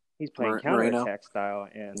 he's playing counterattack style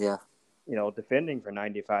and defending for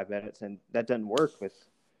 95 minutes, and that doesn't work with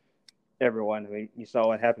everyone. I mean, you saw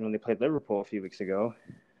what happened when they played Liverpool a few weeks ago,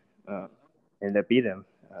 and they beat them.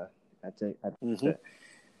 I think that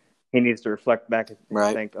he needs to reflect back and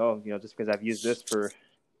think, just because I've used this for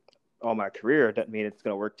all my career doesn't mean it's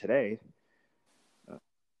going to work today.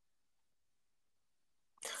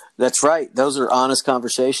 That's right. Those are honest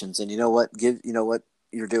conversations, and you know what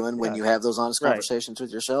you're doing when you have those honest conversations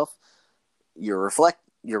with yourself. You're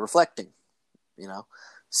reflecting.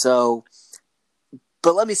 So,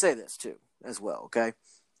 but let me say this too as well. Okay,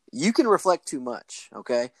 you can reflect too much.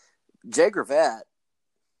 Okay, Jay Gravatt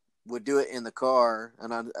would do it in the car,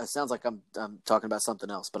 and it sounds like I'm talking about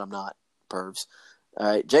something else, but I'm not, pervs. All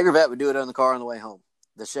right, Jay Gravatt would do it in the car on the way home,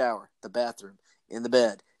 the shower, the bathroom, in the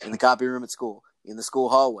bed, in the copy room at school, in the school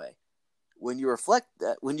hallway. When you reflect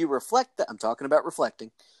that, I'm talking about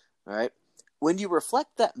reflecting, all right? When you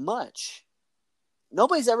reflect that much,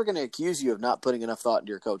 nobody's ever going to accuse you of not putting enough thought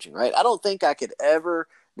into your coaching, right? I don't think I could ever.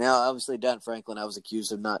 Now, obviously, down at Franklin, I was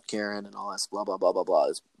accused of not caring and all that blah, blah, blah, blah, blah.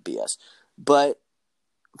 It's BS. But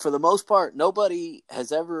for the most part, nobody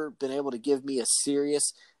has ever been able to give me a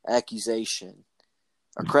serious accusation,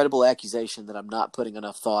 a credible accusation that I'm not putting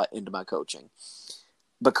enough thought into my coaching.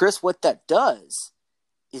 But Chris, what that does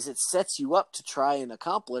is it sets you up to try and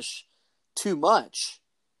accomplish too much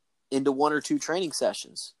into 1 or 2 training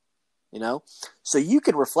sessions, So you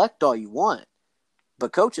can reflect all you want,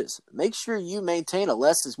 but coaches, make sure you maintain a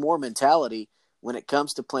less is more mentality when it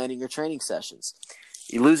comes to planning your training sessions.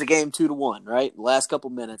 You lose a game 2-1, right? The last couple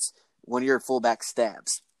minutes, one of your fullback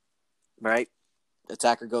stabs, right? The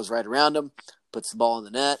attacker goes right around him, puts the ball in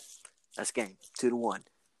the net. That's game 2-1.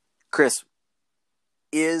 Chris,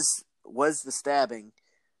 was the stabbing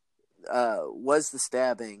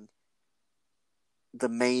the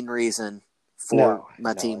main reason for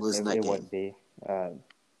my team losing that game? It wouldn't be.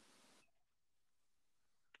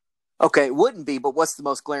 Okay, it wouldn't be, but what's the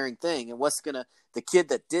most glaring thing? And what's the kid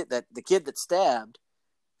that stabbed,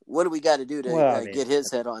 what do we got to do to get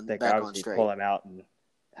his head back on straight? Pull him out and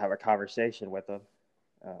have a conversation with him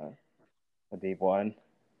would be one.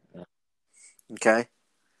 Okay.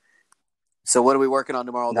 So what are we working on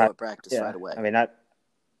tomorrow at practice right away? I mean,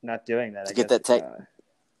 not doing that. To get that take.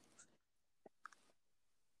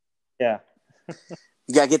 Yeah.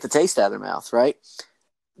 You got to get the taste out of their mouth, right?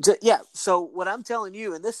 Yeah. So what I'm telling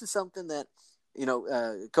you, and this is something that,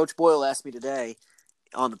 Coach Boyle asked me today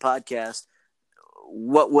on the podcast,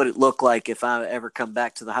 what would it look like if I ever come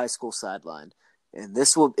back to the high school sideline? And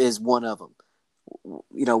this is one of them.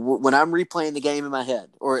 When I'm replaying the game in my head,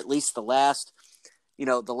 or at least the last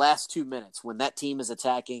 2 minutes when that team is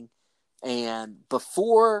attacking, and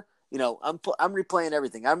before, I'm replaying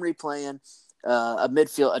everything. I'm replaying a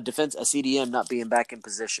midfield, a defense, a CDM not being back in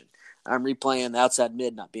position. I'm replaying the outside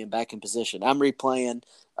mid not being back in position. I'm replaying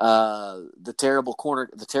the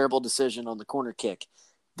terrible decision on the corner kick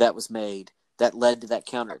that was made that led to that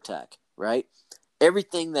counterattack, right?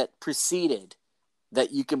 Everything that preceded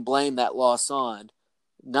that you can blame that loss on,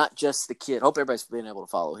 not just the kid. Hope everybody's being able to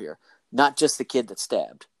follow here. Not just the kid that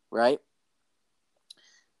stabbed, right?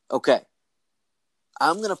 Okay.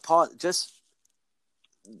 I'm going to pause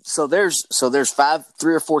so there's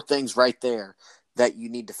 3 or 4 things right there that you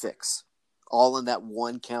need to fix. All in that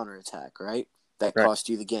one counterattack, right? That cost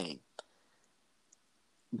you the game.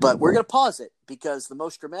 But we're going to pause it because the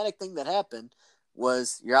most dramatic thing that happened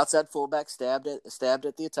was your outside fullback stabbed at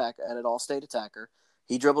the attack at an all-state attacker.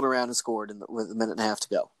 He dribbled around and scored with a minute and a half to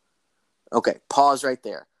go. Okay, pause right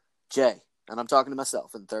there. Jay, and I'm talking to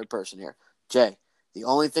myself in the third person here. Jay, the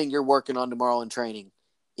only thing you're working on tomorrow in training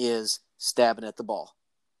is stabbing at the ball.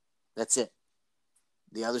 That's it.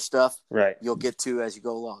 The other stuff you'll get to as you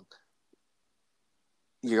go along.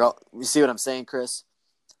 You see what I'm saying, Chris?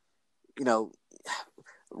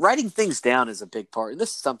 Writing things down is a big part. And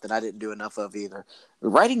this is something I didn't do enough of either.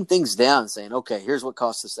 Writing things down and saying, okay, here's what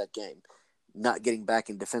cost us that game. Not getting back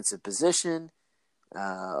in defensive position.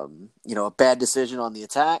 A bad decision on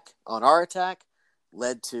our attack,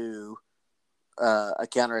 led to a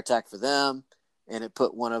counterattack for them, and it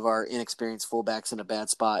put one of our inexperienced fullbacks in a bad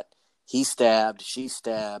spot. He stabbed, she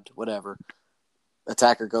stabbed, whatever.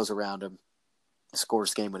 Attacker goes around him,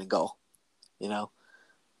 scores game-winning goal.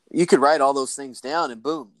 You could write all those things down, and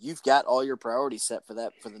boom, you've got all your priorities set for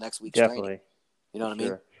the next week's training. You know what I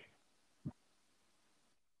mean?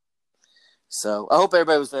 So I hope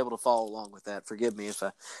everybody was able to follow along with that. Forgive me if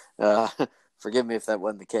that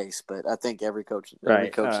wasn't the case, but I think every coach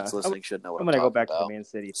that's listening should know what I'm going to go back to the Man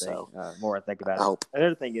City thing. More I think about it. Hope.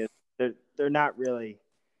 Another thing is they're not really.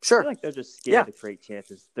 Sure. I feel like they're just scared to create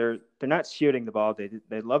chances. They're not shooting the ball.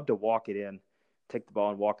 They love to walk it in, take the ball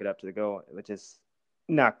and walk it up to the goal, which is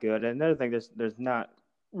not good. And another thing, there's not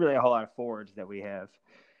really a whole lot of forwards that we have.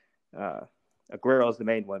 Aguero is the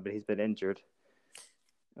main one, but he's been injured.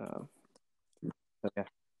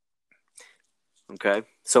 Okay.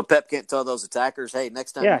 So Pep can't tell those attackers, hey,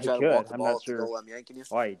 next time you try to walk the ball up the goal, I'm yanking you?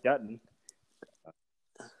 Why he doesn't.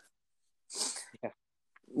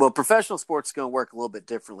 Well, professional sports is going to work a little bit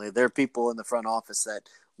differently. There are people in the front office that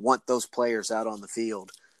want those players out on the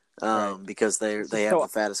field because they have the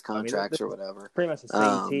fattest contracts or whatever. Pretty much the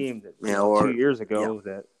same team that 2 years ago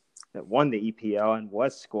that won the EPL and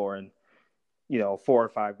was scoring, 4 or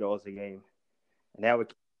 5 goals a game, and now we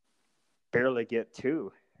barely get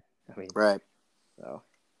 2. Right. So.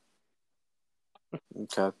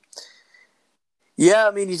 Okay.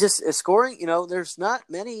 Yeah, you just scoring. There's not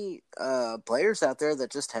many players out there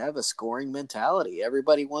that just have a scoring mentality.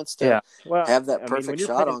 Everybody wants to have that perfect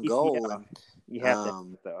shot on goal. And, you have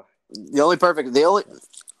to, though. The only perfect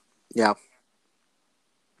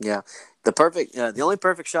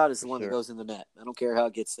shot is the one that goes in the net. I don't care how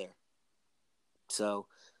it gets there. So,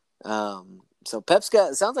 Pep's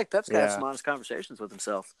got. It sounds like Pep's got some honest conversations with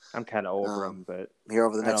himself. I'm kind of over him, but here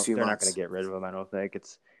over the next few months, they're not going to get rid of him. I don't think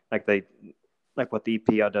it's like what the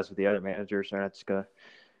EPL does with the other managers. They're not just going to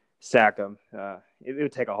sack him. It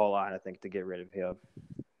would take a whole lot, I think, to get rid of him.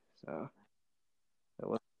 So,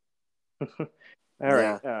 all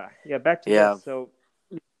right. Back to this. So,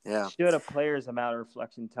 should a player's amount of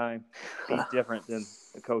reflection time be different than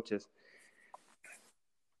the coaches?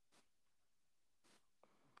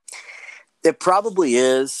 It probably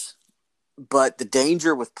is, but the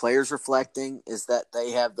danger with players reflecting is that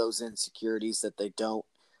they have those insecurities that they don't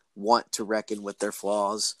want to reckon with their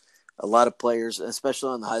flaws. A lot of players, especially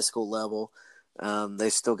on the high school level, they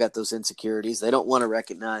still got those insecurities. They don't want to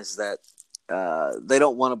recognize that. They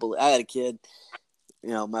don't want to believe. I had a kid,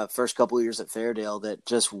 my first couple of years at Fairdale that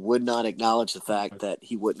just would not acknowledge the fact that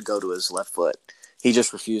he wouldn't go to his left foot. He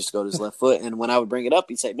just refused to go to his left foot. And when I would bring it up,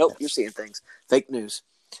 he'd say, nope, you're seeing things. Fake news.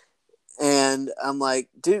 And I'm like,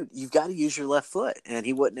 dude, you've got to use your left foot. And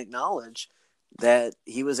he wouldn't acknowledge that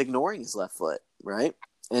he was ignoring his left foot, right?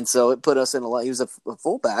 And so it put us in he was a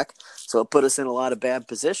fullback, so it put us in a lot of bad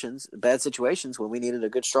situations when we needed a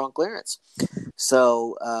good, strong clearance.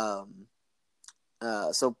 So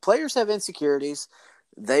So players have insecurities.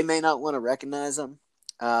 They may not want to recognize them.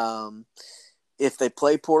 If they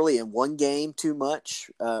play poorly in one game too much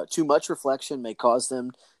reflection may cause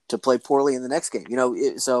them to play poorly in the next game.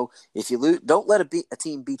 So if you lose, don't let a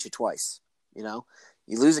team beat you twice. You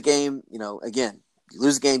lose a game, again, you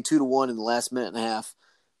lose a game 2-1 in the last minute and a half.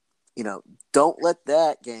 Don't let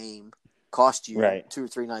that game cost you Right. 2 or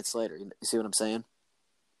 3 nights later. You see what I'm saying?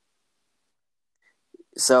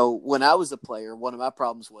 So when I was a player, one of my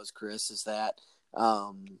problems was, Chris, is that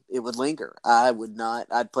it would linger.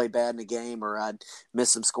 I'd play bad in a game, or I'd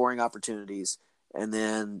miss some scoring opportunities. And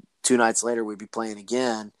then 2 nights later we'd be playing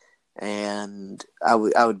again, and I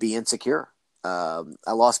would be insecure. I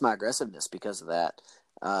lost my aggressiveness because of that.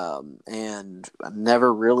 And I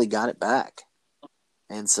never really got it back.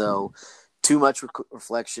 And so too much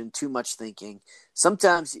reflection, too much thinking.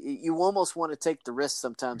 Sometimes you almost want to take the risk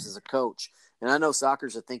sometimes as a coach. And I know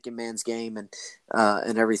soccer's a thinking man's game and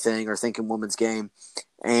everything, or thinking woman's game.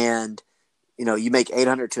 And, you make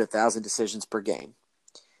 800 to 1,000 decisions per game.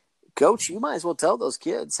 Coach, you might as well tell those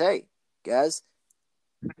kids, hey, guys,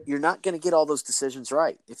 you're not going to get all those decisions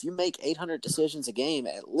right. If you make 800 decisions a game,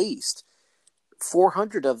 at least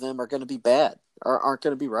 400 of them are going to be bad or aren't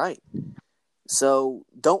going to be right. So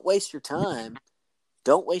don't waste your time.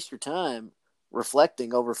 Don't waste your time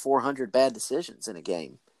reflecting over 400 bad decisions in a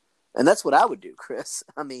game. And that's what I would do, Chris.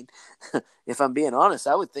 I mean, if I'm being honest,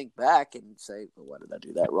 I would think back and say, well, why did I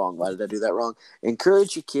do that wrong? Why did I do that wrong?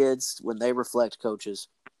 Encourage your kids when they reflect, coaches.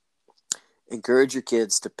 Encourage your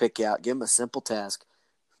kids to give them a simple task,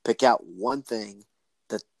 pick out one thing,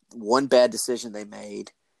 one bad decision they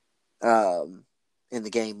made in the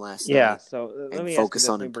game last night. So let and me ask you focus this.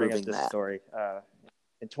 on Let me bring up improving this that. story.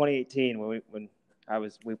 In 2018, when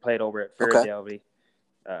we played over at Okay. Fairdale,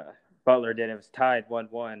 Butler did. It was tied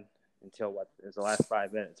 1-1 until it was the last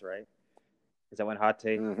 5 minutes, right? Is that when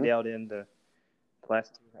Hate nailed in the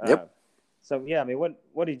last? Yep. So yeah, I mean,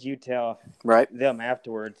 what did you tell them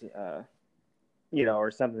afterwards?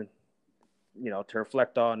 Or something, to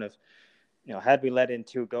reflect on of, had we let in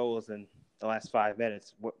 2 goals in the last 5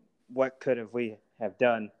 minutes, what could we have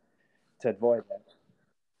done to avoid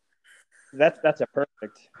that? That's a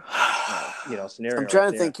perfect, scenario. I'm trying right to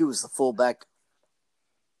there. think who was the fullback.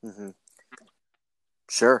 Mm-hmm.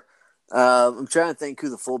 Sure. I'm trying to think who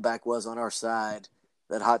the fullback was on our side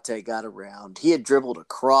that Hate got around. He had dribbled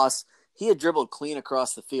clean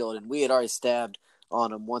across the field, and we had already stabbed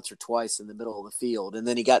on him once or twice in the middle of the field. And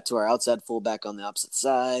then he got to our outside fullback on the opposite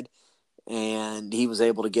side, and he was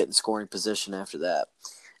able to get in scoring position after that.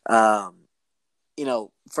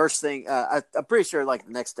 First thing, I'm pretty sure like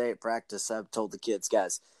the next day at practice, I've told the kids,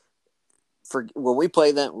 guys, when we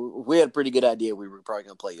play them, we had a pretty good idea we were probably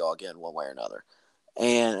going to play y'all again one way or another.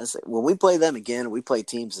 And I said, when we play them again, we play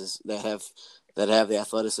teams that have the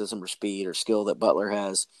athleticism or speed or skill that Butler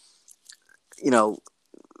has.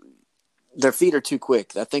 Their feet are too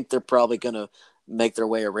quick. I think they're probably going to make their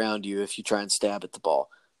way around you if you try and stab at the ball.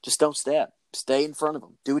 Just don't stab. Stay in front of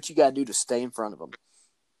them. Do what you got to do to stay in front of them.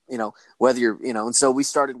 Whether you're, and so we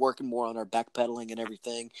started working more on our backpedaling and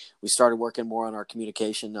everything. We started working more on our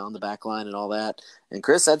communication on the back line and all that. And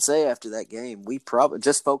Chris, I'd say after that game, we probably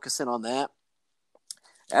just focusing on that.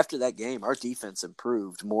 After that game, our defense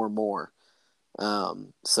improved more and more.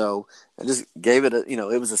 So I just gave it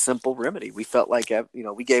it was a simple remedy. We felt like,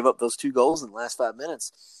 we gave up those 2 goals in the last 5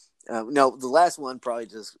 minutes. No, the last one probably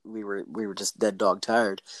just, we were just dead dog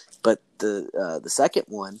tired. But the second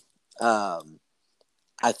one,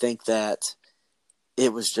 I think that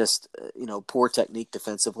it was just, poor technique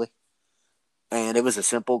defensively. And it was a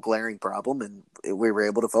simple, glaring problem, and we were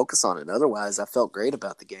able to focus on it. Otherwise, I felt great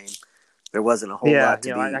about the game. There wasn't a whole lot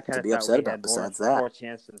to be upset about besides that. More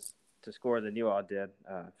chances to score than you all did,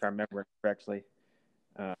 if I remember correctly.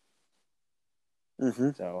 So,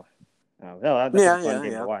 no, that's a fun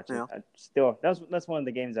game to watch. Yeah. That's one of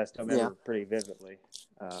the games I still remember pretty vividly.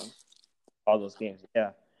 All those games,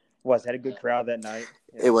 yeah. Had a good crowd that night.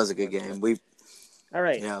 Yeah, it was a good game. All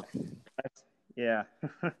right. Yeah.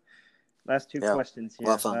 Last 2 questions here.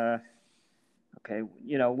 A lot of fun. Okay,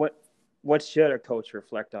 what should a coach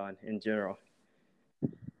reflect on in general?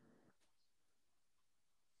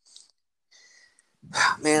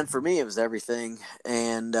 Man, for me, it was everything.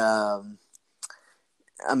 And, for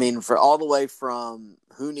all the way from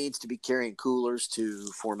who needs to be carrying coolers to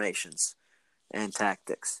formations and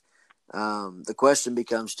tactics. The question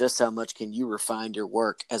becomes just how much can you refine your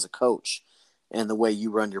work as a coach and the way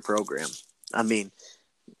you run your program? I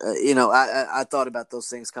thought about those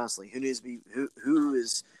things constantly. Who needs to be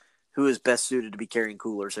who is best suited to be carrying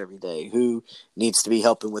coolers every day? Who needs to be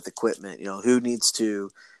helping with equipment? Who needs to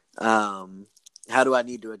How do I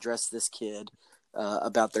need to address this kid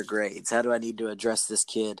about their grades? How do I need to address this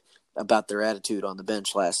kid about their attitude on the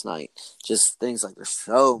bench last night? Just things like, there's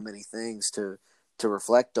so many things to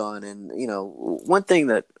reflect on. And, one thing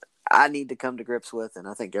that I need to come to grips with, and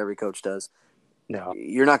I think every coach does, No.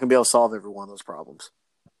 you're not going to be able to solve every one of those problems.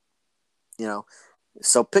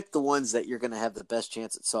 So pick the ones that you're going to have the best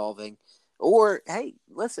chance at solving. Or, hey,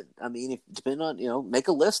 listen, I mean, depending on, make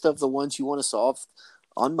a list of the ones you want to solve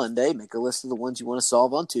on Monday, make a list of the ones you want to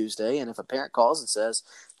solve on Tuesday. And if a parent calls and says,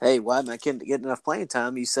 hey, why am I getting enough playing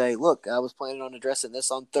time? You say, look, I was planning on addressing this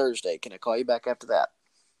on Thursday. Can I call you back after that?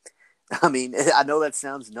 I mean, I know that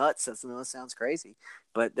sounds nuts. That sounds crazy,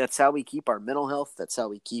 but that's how we keep our mental health. That's how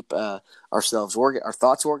we keep ourselves, our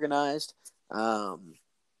thoughts organized. And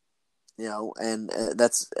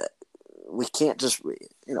that's, we can't just,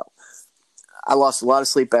 I lost a lot of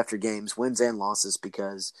sleep after games, wins and losses,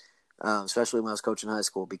 because, especially when I was coaching high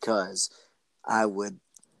school, because I would,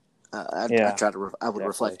 I would Definitely.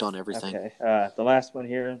 reflect on everything. Okay. The last one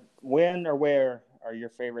here: when or where are your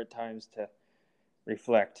favorite times to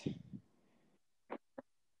reflect?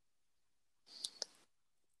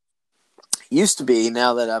 Used to be.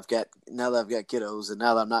 Now that I've got kiddos, and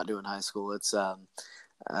now that I'm not doing high school, it's I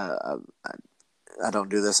don't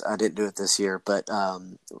do this. I didn't do it this year, but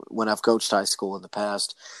when I've coached high school in the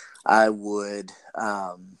past, I would.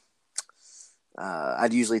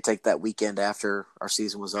 I'd usually take that weekend after our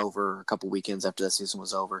season was over, a couple weekends after that season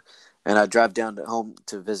was over, and I'd drive down to home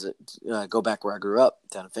to visit, go back where I grew up,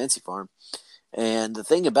 down at Fancy Farm. And the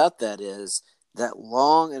thing about that is that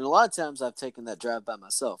long, and a lot of times I've taken that drive by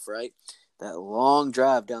myself, right? That long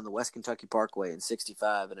drive down the West Kentucky Parkway and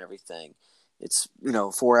 65 and everything. It's, a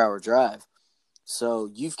 4-hour drive. So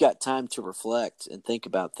you've got time to reflect and think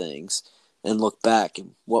about things and look back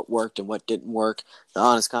and what worked and what didn't work. The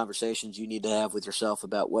honest conversations you need to have with yourself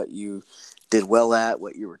about what you did well at,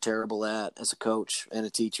 what you were terrible at as a coach and a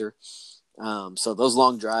teacher. So those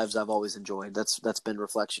long drives I've always enjoyed. That's been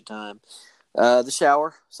reflection time. The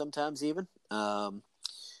shower sometimes even.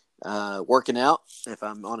 Working out, if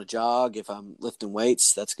I'm on a jog, if I'm lifting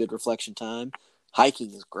weights, that's good reflection time.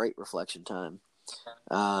 Hiking is great reflection time.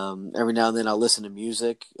 Every now and then I'll listen to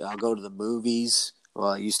music. I'll go to the movies.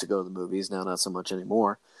 Well, I used to go to the movies, now not so much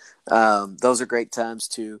anymore. Those are great times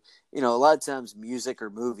to, a lot of times music or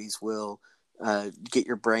movies will get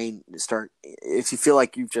your brain to start. If you feel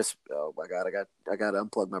like you've just, oh my God, I got to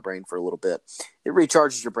unplug my brain for a little bit. It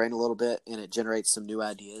recharges your brain a little bit, and it generates some new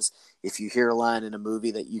ideas. If you hear a line in a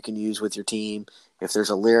movie that you can use with your team, if there's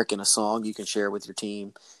a lyric in a song you can share with your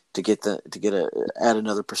team to add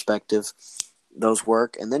another perspective, those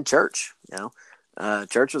work. And then church,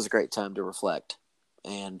 church was a great time to reflect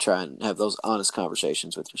and try and have those honest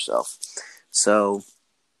conversations with yourself. So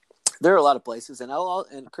there are a lot of places,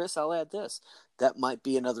 and Chris, I'll add this. That might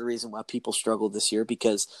be another reason why people struggle this year,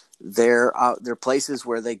 because they're places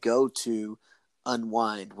where they go to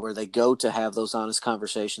unwind, where they go to have those honest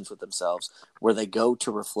conversations with themselves, where they go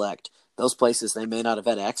to reflect. Those places they may not have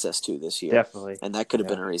had access to this year. Definitely. And that could have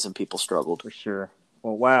been a reason people struggled. For sure.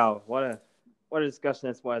 Well, wow. What a discussion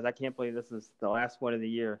this was. I can't believe this is the last one of the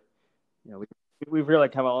year. We've really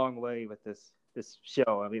come a long way with this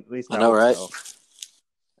show. I mean, at least I know, right? So.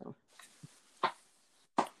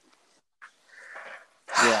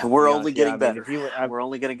 Yeah, we're only getting better. We're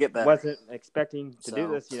only going to get better. Wasn't expecting to do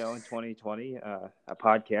this, in 2020, a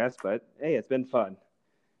podcast, but hey, it's been fun.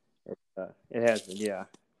 It has been, yeah,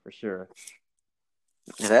 for sure.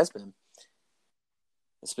 It has been.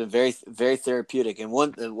 It's been very, very therapeutic. And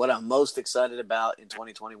what I'm most excited about in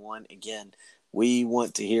 2021, again, we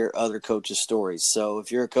want to hear other coaches' stories. So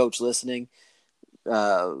if you're a coach listening,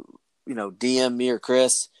 DM me or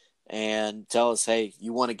Chris and tell us, hey,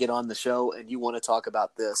 you want to get on the show and you want to talk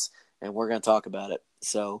about this, and we're going to talk about it.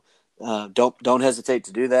 So don't hesitate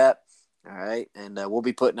to do that. All right. And we'll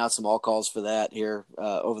be putting out some all calls for that here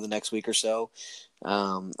over the next week or so.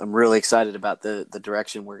 I'm really excited about the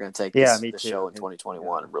direction we're going to take this show in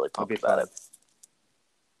 2021. I'm really pumped about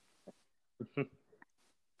it.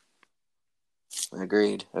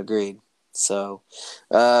 Agreed. So,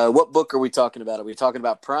 what book are we talking about? Are we talking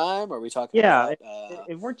about Prime? Or are we talking about?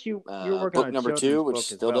 And weren't you were working book on number 2, which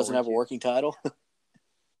still doesn't have a working title?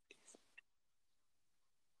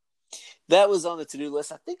 That was on the to-do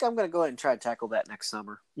list. I think I'm going to go ahead and try to tackle that next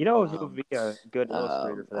summer. Who would be a good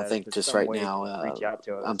illustrator for that? I think just right now, reach out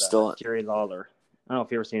to us. I'm still Jerry Lawler. I don't know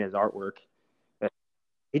if you've ever seen his artwork, but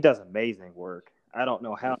he does amazing work. I don't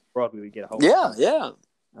know how we would get a hold of him.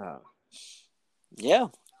 Yeah.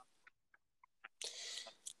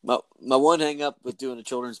 My one hang up with doing a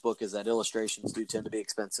children's book is that illustrations do tend to be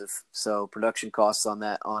expensive. So production costs on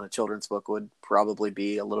a children's book would probably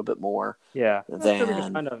be a little bit more Yeah, I'm sure we can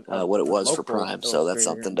than find what it a was for local Prime. So that's illustrator here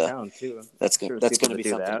something in to town too. I'm that's sure there's that's people going to that be do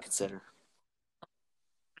something to that. consider.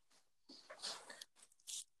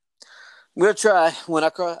 I'm gonna try when I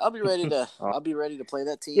cry. Oh, I'll be ready to play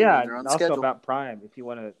that team when yeah, they're on and the also schedule. about Prime, if you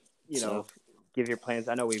want to, So give your plans.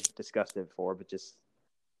 I know we've discussed it before, but just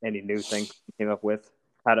any new things you came up with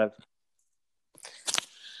out of.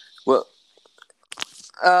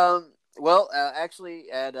 well,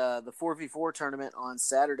 actually at the 4v4 tournament on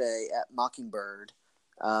Saturday at Mockingbird,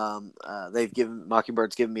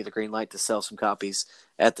 Mockingbird's given me the green light to sell some copies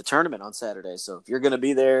at the tournament on Saturday. So if you're going to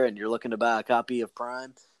be there and you're looking to buy a copy of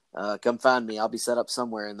Prime, come find me. I'll be set up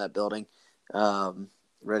somewhere in that building,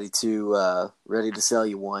 ready to sell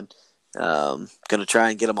you one. Going to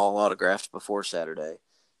try and get them all autographed before Saturday.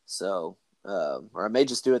 So, or I may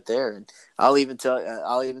just do it there, and I'll even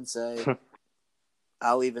say.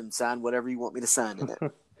 I'll even sign whatever you want me to sign in it.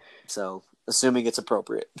 So, assuming it's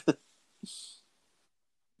appropriate.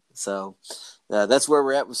 So, that's where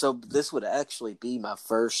we're at. So, this would actually be my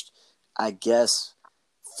first, I guess,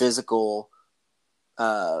 physical.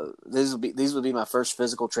 These would be my first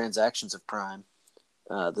physical transactions of Prime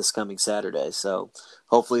this coming Saturday. So,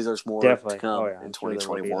 hopefully, there's more to Definitely. Oh come yeah, in I'm sure there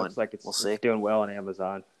will be. It 2021. looks like We'll it's see. doing well on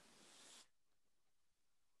Amazon.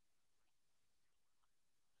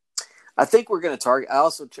 I think we're going to target.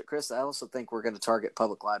 Chris. I also think we're going to target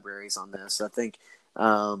public libraries on this. I think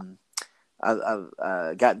um,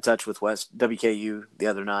 I got in touch with West WKU the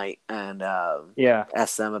other night and Yeah.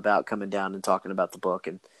 asked them about coming down and talking about the book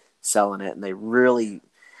and selling it, and they really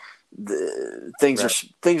things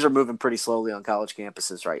are moving pretty slowly on college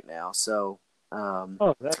campuses right now. So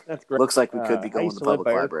Oh, that's great. looks like we could be I going used the to live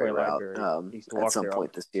public by library Iroquois route Library. I used to at walk some there all.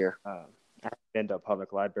 point this year. I haven't been to a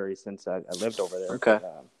public library since I lived over there, Okay.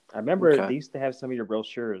 but I remember Okay. they used to have some of your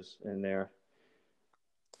brochures in there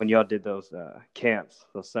when y'all did those camps,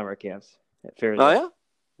 those summer camps at Oh Fairdale.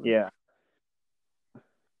 yeah. Yeah.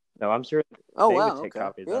 No, I'm sure Oh they would wow. take Okay.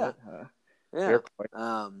 copies of Yeah. it. Yeah.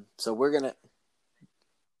 Iroquois. So we're gonna.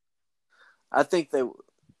 I think they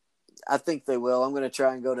will. I'm gonna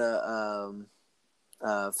try and go to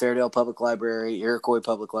Fairdale Public Library, Iroquois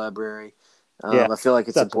Public Library. Yeah, I feel like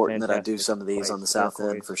it's such a important that I do fantastic some of these on place. the South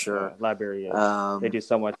Iroquois End for sure. library is. They Um, do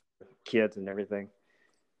so much for kids and everything.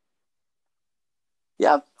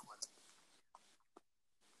 yeah,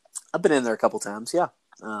 I've been in there a couple times. Yeah.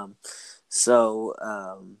 So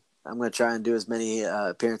I'm going to try and do as many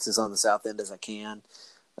appearances on the South End as I can.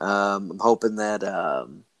 I'm hoping to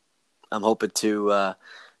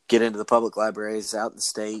get into the public libraries out in the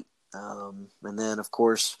state, and then of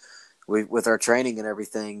course, with our training and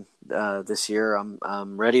everything this year,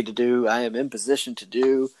 I'm ready to do. I am in position to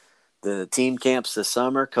do the team camps this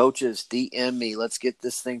summer. Coaches, DM me. Let's get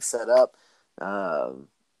this thing set up.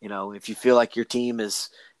 If you feel like your team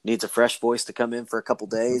needs a fresh voice to come in for a couple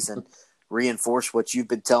days and reinforce what you've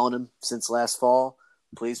been telling them since last fall,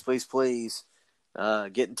 please, please, please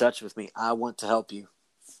get in touch with me. I want to help you.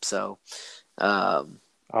 So, Awesome.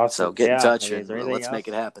 so get in Yeah. touch I mean, is and there anything let's else make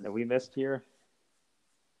it happen. that we missed here?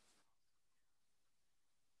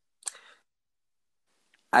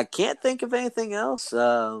 I can't think of anything else.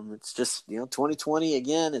 It's just 2020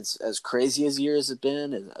 again. It's as crazy as a year as it's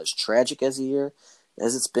been, as tragic as a year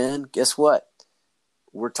as it's been. Guess what?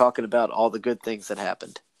 We're talking about all the good things that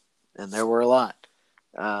happened, and there were a lot.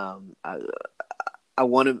 I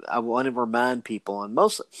want to remind people, and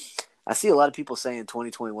mostly, I see a lot of people saying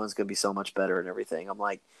 2021 is going to be so much better and everything. I'm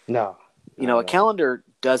like, No, not a at all. calendar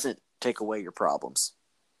doesn't take away your problems.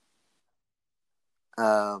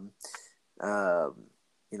 Um, um,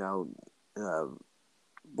 you know,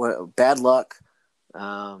 what bad luck,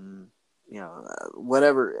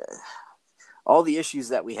 whatever. All the issues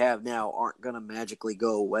that we have now aren't going to magically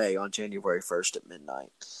go away on January 1st at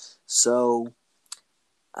midnight. So,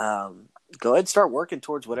 go ahead and start working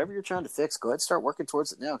towards whatever you're trying to fix. Go ahead and start working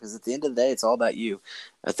towards it now, because at the end of the day, it's all about you.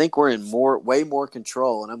 I think we're in way more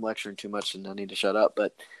control, and I'm lecturing too much and I need to shut up,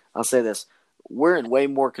 but I'll say this. We're in way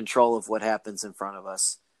more control of what happens in front of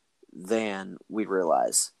us than we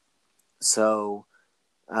realize. So,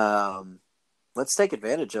 let's take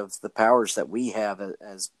advantage of the powers that we have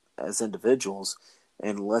as individuals,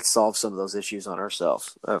 and let's solve some of those issues for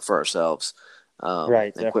ourselves,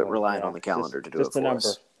 Right, and quit definitely. relying on Yeah, the calendar to do it just a for number.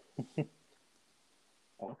 us.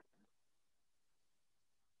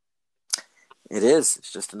 It is.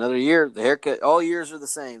 It's just another year. The haircut. All years are the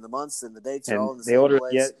same. The months and the dates are all And in the the same older you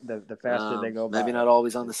place. get, the faster they go Maybe by. not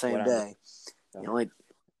always on the Is what same I'm. day. So, The only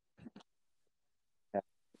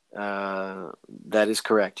That is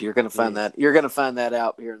correct. You're going to find that. You're going to find that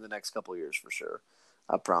out here in the next couple of years for sure.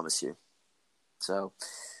 I promise you. So,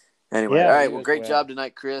 anyway, all right. Well, great job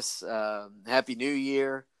tonight, Chris. Happy New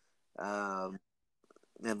Year. And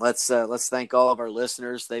let's thank all of our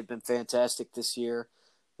listeners. They've been fantastic this year,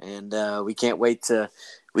 and we can't wait to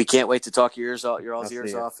talk your all's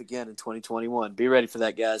ears off again in 2021. Be ready for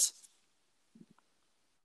that, guys.